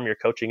inform your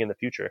coaching in the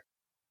future.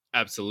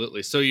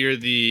 Absolutely. So you're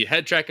the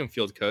head track and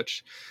field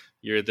coach.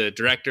 You're the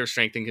director of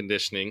strength and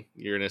conditioning.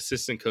 You're an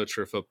assistant coach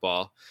for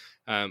football.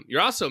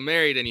 You're also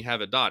married and you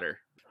have a daughter.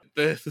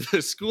 The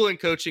school and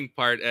coaching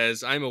part,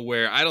 as I'm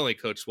aware, I'd only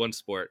coached one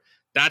sport.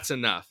 That's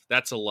enough.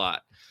 That's a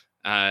lot.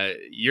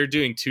 You're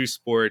doing two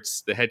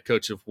sports, the head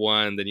coach of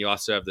one. Then you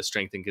also have the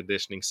strength and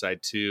conditioning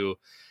side too.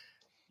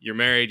 You're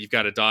married. You've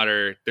got a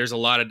daughter. There's a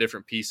lot of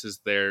different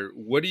pieces there.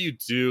 What do you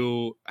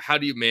do? How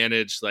do you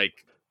manage?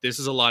 Like, this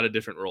is a lot of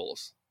different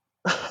roles.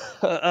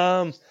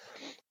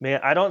 Man,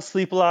 I don't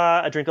sleep a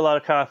lot. I drink a lot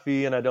of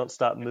coffee, and I don't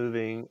stop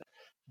moving.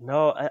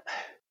 No,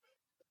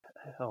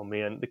 oh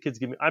man, the kids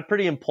give me. I'm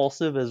pretty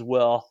impulsive as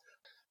well.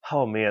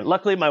 Oh man,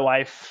 luckily my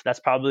wife. That's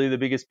probably the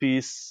biggest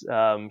piece.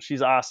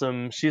 She's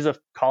awesome. She's a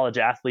college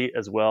athlete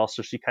as well,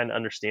 so she kind of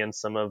understands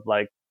some of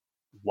like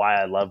why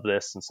I love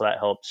this, and so that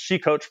helps. She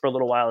coached for a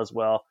little while as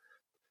well,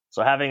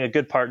 so having a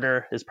good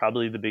partner is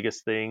probably the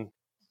biggest thing.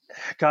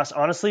 Gosh,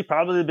 honestly,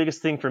 probably the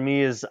biggest thing for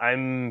me is I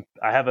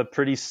have a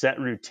pretty set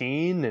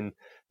routine, and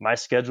my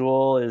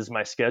schedule is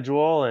my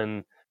schedule,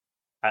 and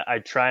I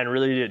try and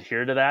really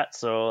adhere to that.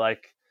 So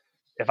like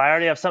if I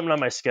already have something on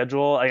my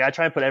schedule, like I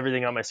try and put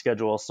everything on my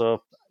schedule. So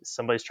if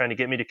somebody's trying to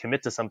get me to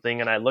commit to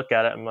something and I look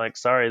at it, I'm like,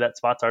 sorry, that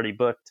spot's already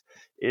booked.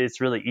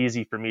 It's really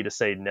easy for me to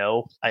say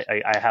no.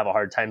 I have a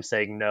hard time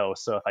saying no.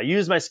 So if I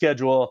use my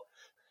schedule,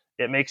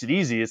 it makes it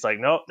easy. It's like,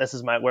 nope, this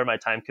is where my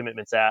time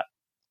commitment's at.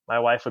 My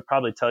wife would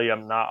probably tell you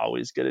I'm not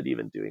always good at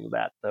even doing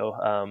that,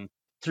 though.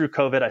 Through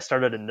COVID, I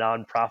started a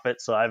nonprofit,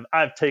 so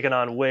I've taken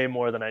on way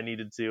more than I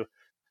needed to.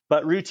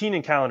 But routine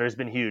and calendar has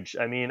been huge.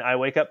 I mean, I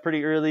wake up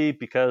pretty early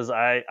because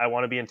I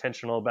want to be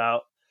intentional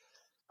about,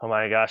 oh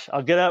my gosh,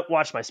 I'll get up,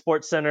 watch my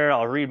sports center,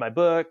 I'll read my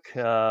book.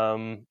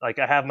 Like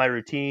I have my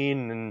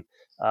routine,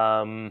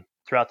 and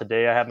throughout the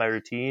day I have my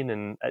routine,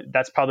 and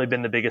that's probably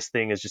been the biggest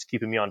thing, is just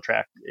keeping me on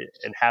track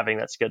and having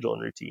that schedule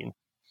and routine.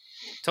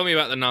 Tell me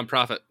about the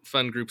nonprofit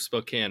Fun Group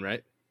Spokane,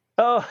 right?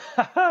 Oh,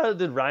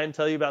 did Ryan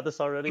tell you about this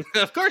already?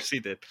 Of course he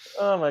did.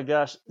 Oh my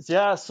gosh.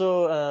 Yeah.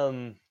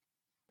 So,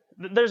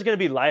 there's going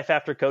to be life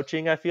after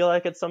coaching, I feel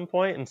like, at some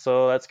point. And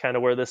so that's kind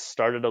of where this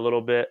started a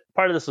little bit.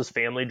 Part of this was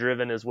family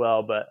driven as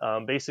well. But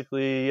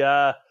basically,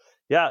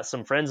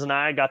 some friends and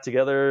I got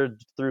together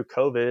through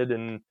COVID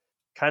and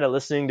kind of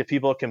listening to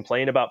people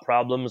complain about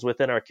problems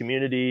within our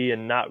community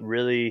and not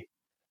really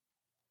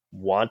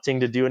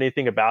wanting to do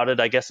anything about it,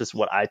 I guess, is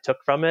what I took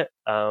from it.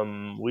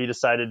 We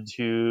decided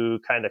to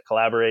kind of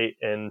collaborate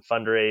and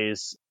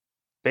fundraise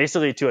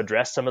basically to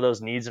address some of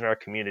those needs in our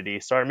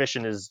community. So our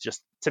mission is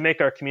just to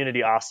make our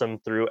community awesome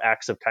through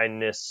acts of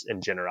kindness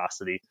and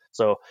generosity.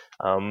 So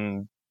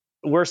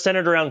we're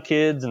centered around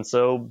kids, and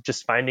so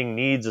just finding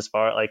needs as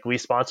far, like, we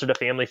sponsored a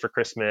family for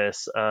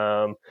Christmas.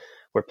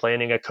 We're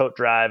planning a coat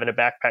drive and a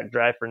backpack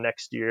drive for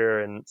next year.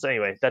 And so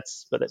anyway,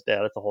 that's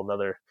a whole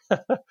nother.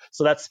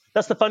 So that's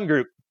the Fun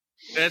Group.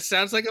 That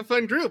sounds like a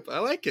fun group. I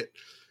like it.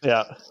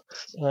 Yeah.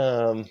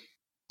 I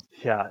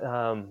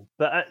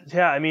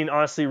mean,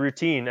 honestly,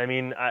 routine. I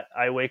mean,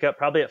 I wake up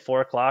probably at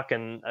 4:00,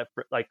 and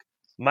like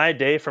my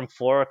day from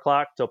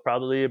 4:00 till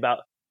probably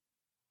about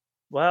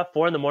 4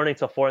 a.m.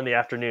 till 4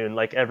 p.m.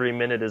 Like every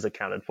minute is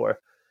accounted for,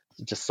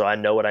 just so I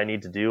know what I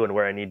need to do and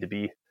where I need to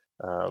be.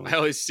 I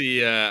always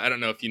see, I don't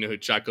know if you know who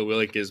Jocko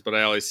Willink is, but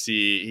I always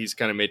see he's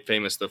kind of made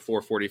famous the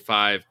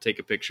 4:45, take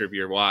a picture of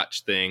your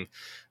watch thing,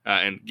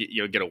 and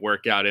get a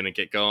workout in and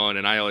get going.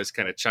 And I always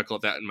kind of chuckle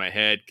at that in my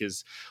head,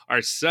 because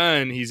our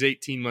son, he's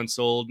 18 months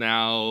old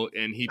now,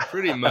 and he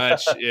pretty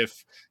much,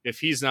 if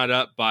he's not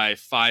up by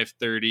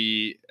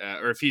 5:30,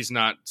 or if he's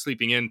not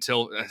sleeping in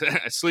till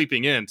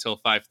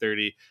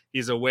 5:30,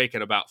 he's awake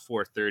at about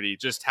 4:30,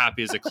 just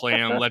happy as a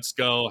clam. Let's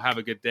go, have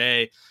a good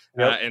day.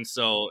 Yep. And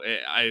so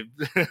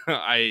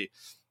I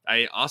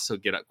also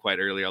get up quite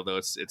early, although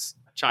it's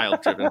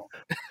child driven.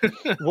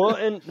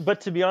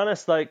 But to be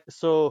honest, like,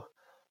 so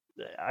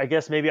I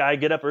guess maybe I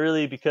get up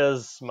early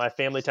because my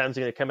family time's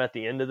going to come at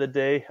the end of the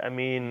day. I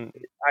mean,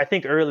 I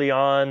think early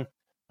on,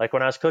 like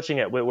when I was coaching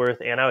at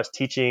Whitworth and I was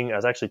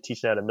actually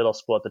teaching at a middle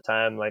school at the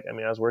time. Like, I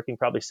mean, I was working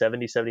probably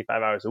 70,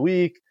 75 hours a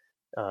week.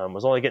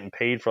 Was only getting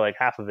paid for like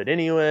half of it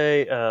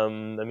anyway. I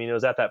mean, it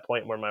was at that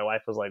point where my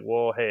wife was like,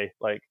 "Whoa, hey,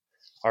 like,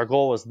 our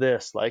goal was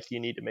this, like, you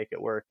need to make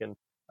it work." And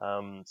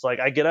so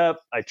like I get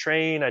up, I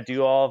train, I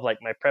do all of like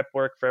my prep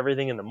work for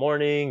everything in the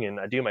morning, and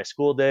I do my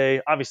school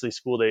day. Obviously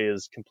school day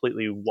is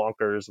completely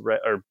wonkers,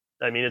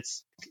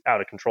 it's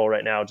out of control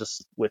right now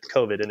just with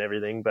COVID and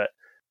everything, but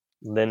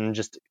then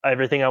just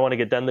everything I want to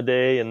get done the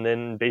day. And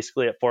then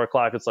basically at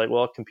 4:00, it's like,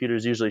 well,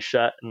 computers usually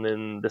shut. And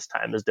then this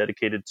time is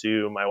dedicated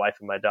to my wife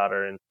and my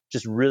daughter, and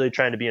just really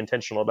trying to be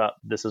intentional about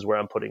this is where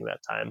I'm putting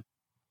that time.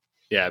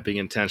 Yeah, being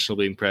intentional,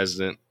 being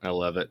present. I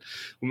love it.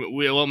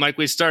 Well, Mike,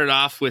 we started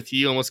off with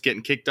you almost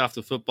getting kicked off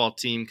the football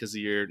team because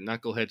of your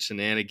knucklehead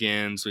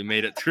shenanigans. We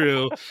made it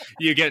through.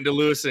 You getting to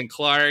Lewis and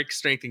Clark,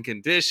 strength and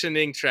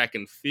conditioning, track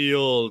and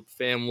field,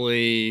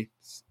 family,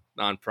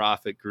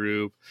 nonprofit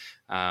group.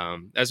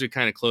 As we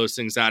kind of close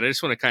things out, I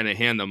just want to kind of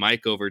hand the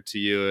mic over to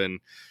you, and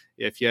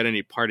if you had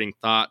any parting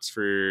thoughts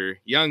for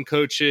young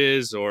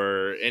coaches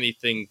or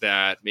anything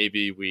that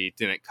maybe we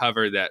didn't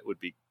cover that would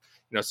be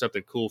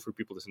something cool for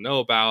people to know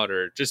about,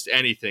 or just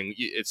anything.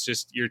 It's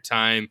just your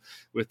time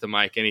with the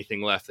mic.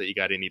 Anything left that you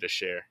got any to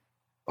share?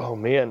 Oh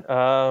man.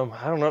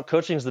 I don't know.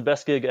 Coaching is the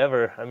best gig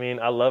ever. I mean,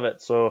 I love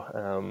it.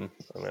 So,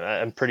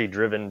 I'm pretty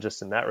driven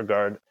just in that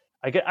regard.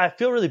 I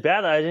feel really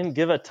bad that I didn't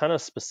give a ton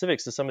of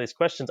specifics to some of these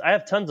questions. I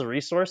have tons of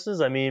resources.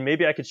 I mean,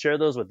 maybe I could share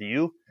those with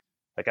you.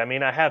 Like, I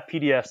mean, I have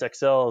PDFs,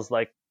 Excels,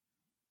 like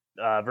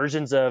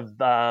versions of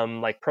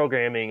like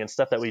programming and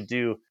stuff that we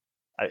do.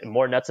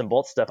 More nuts and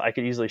bolts stuff. I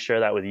could easily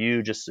share that with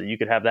you, just so you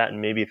could have that, and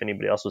maybe if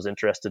anybody else was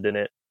interested in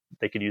it,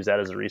 they could use that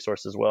as a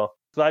resource as well.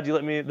 Glad you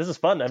let me. This is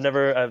fun.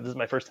 This is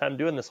my first time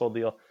doing this whole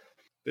deal.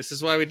 This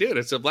is why we do it.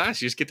 It's a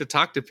blast. You just get to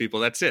talk to people.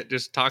 That's it.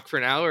 Just talk for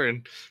an hour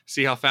and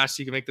see how fast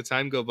you can make the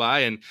time go by.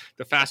 And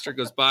the faster it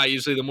goes by,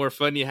 usually the more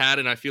fun you had.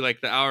 And I feel like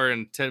the hour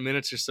and 10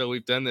 minutes or so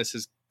we've done this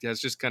has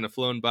just kind of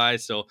flown by.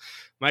 So,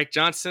 Mike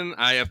Johnson,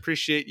 I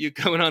appreciate you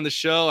coming on the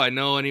show. I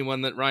know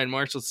anyone that Ryan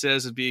Marshall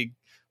says would be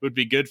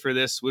good for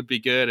this would be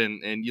good,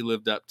 and you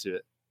lived up to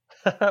it.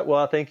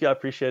 Well, thank you. I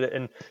appreciate it.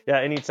 And yeah,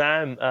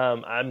 anytime.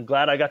 I'm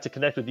glad I got to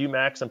connect with you,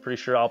 Max. I'm pretty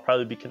sure I'll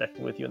probably be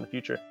connecting with you in the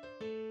future.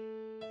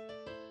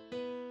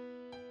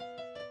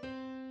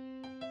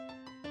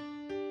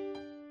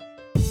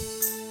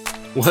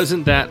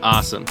 Wasn't that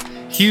awesome?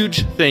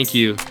 Huge thank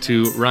you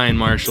to Ryan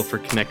Marshall for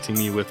connecting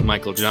me with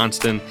Michael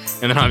Johnston.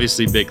 And then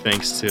obviously big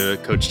thanks to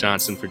Coach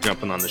Johnston for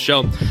jumping on the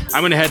show.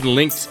 I went ahead and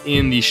linked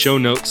in the show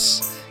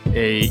notes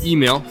a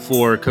email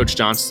for Coach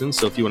Johnston.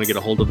 So if you want to get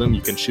a hold of him,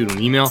 you can shoot him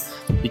an email.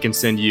 He can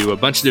send you a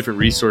bunch of different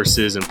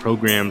resources and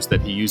programs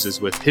that he uses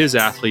with his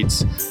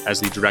athletes as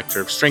the director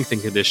of strength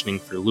and conditioning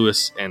for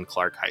Lewis and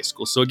Clark High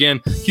School. So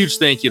again, huge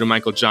thank you to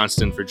Michael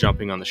Johnston for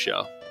jumping on the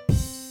show.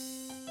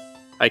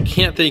 I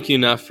can't thank you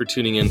enough for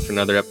tuning in for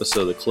another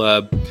episode of the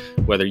club,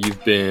 whether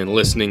you've been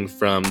listening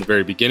from the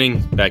very beginning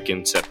back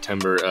in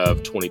September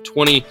of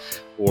 2020,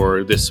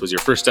 or this was your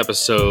first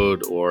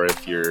episode, or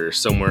if you're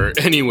somewhere,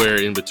 anywhere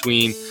in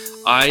between.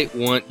 I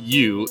want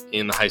you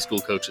in the High School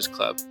Coaches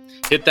Club.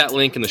 Hit that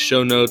link in the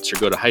show notes or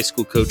go to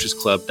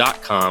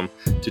highschoolcoachesclub.com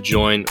to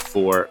join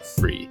for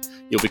free.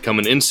 You'll become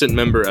an instant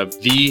member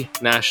of the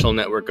National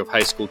Network of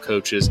High School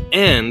Coaches,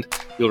 and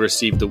you'll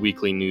receive the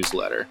weekly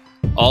newsletter.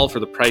 All for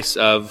the price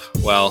of,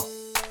 well,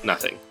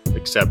 nothing,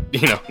 except,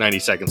 90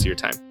 seconds of your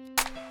time.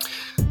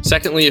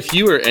 Secondly, if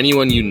you or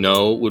anyone you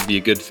know would be a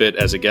good fit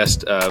as a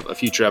guest of a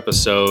future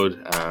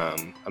episode,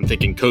 I'm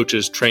thinking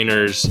coaches,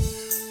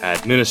 trainers,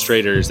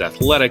 administrators,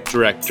 athletic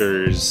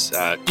directors,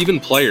 even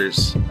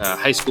players,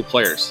 high school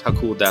players. How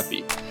cool would that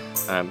be?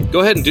 Go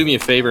ahead and do me a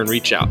favor and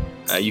reach out.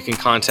 You can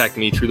contact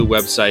me through the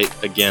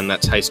website. Again,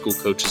 that's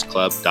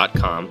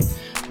highschoolcoachesclub.com.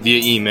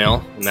 Via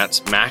email, and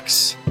that's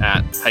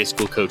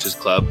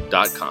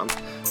max@highschoolcoachesclub.com,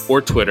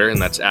 or Twitter,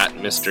 and that's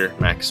 @Mr.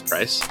 Max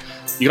Price.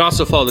 You can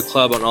also follow the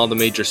club on all the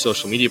major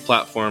social media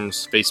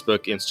platforms,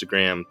 Facebook,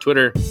 Instagram,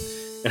 Twitter.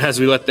 And as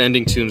we let the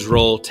ending tunes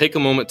roll, take a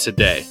moment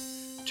today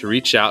to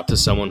reach out to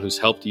someone who's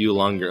helped you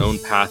along your own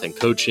path in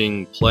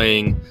coaching,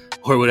 playing,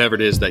 or whatever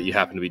it is that you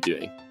happen to be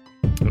doing.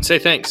 And say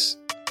thanks.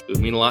 It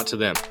would mean a lot to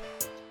them.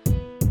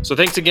 So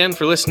thanks again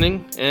for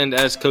listening, and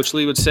as Coach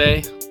Lee would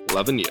say,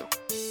 loving you.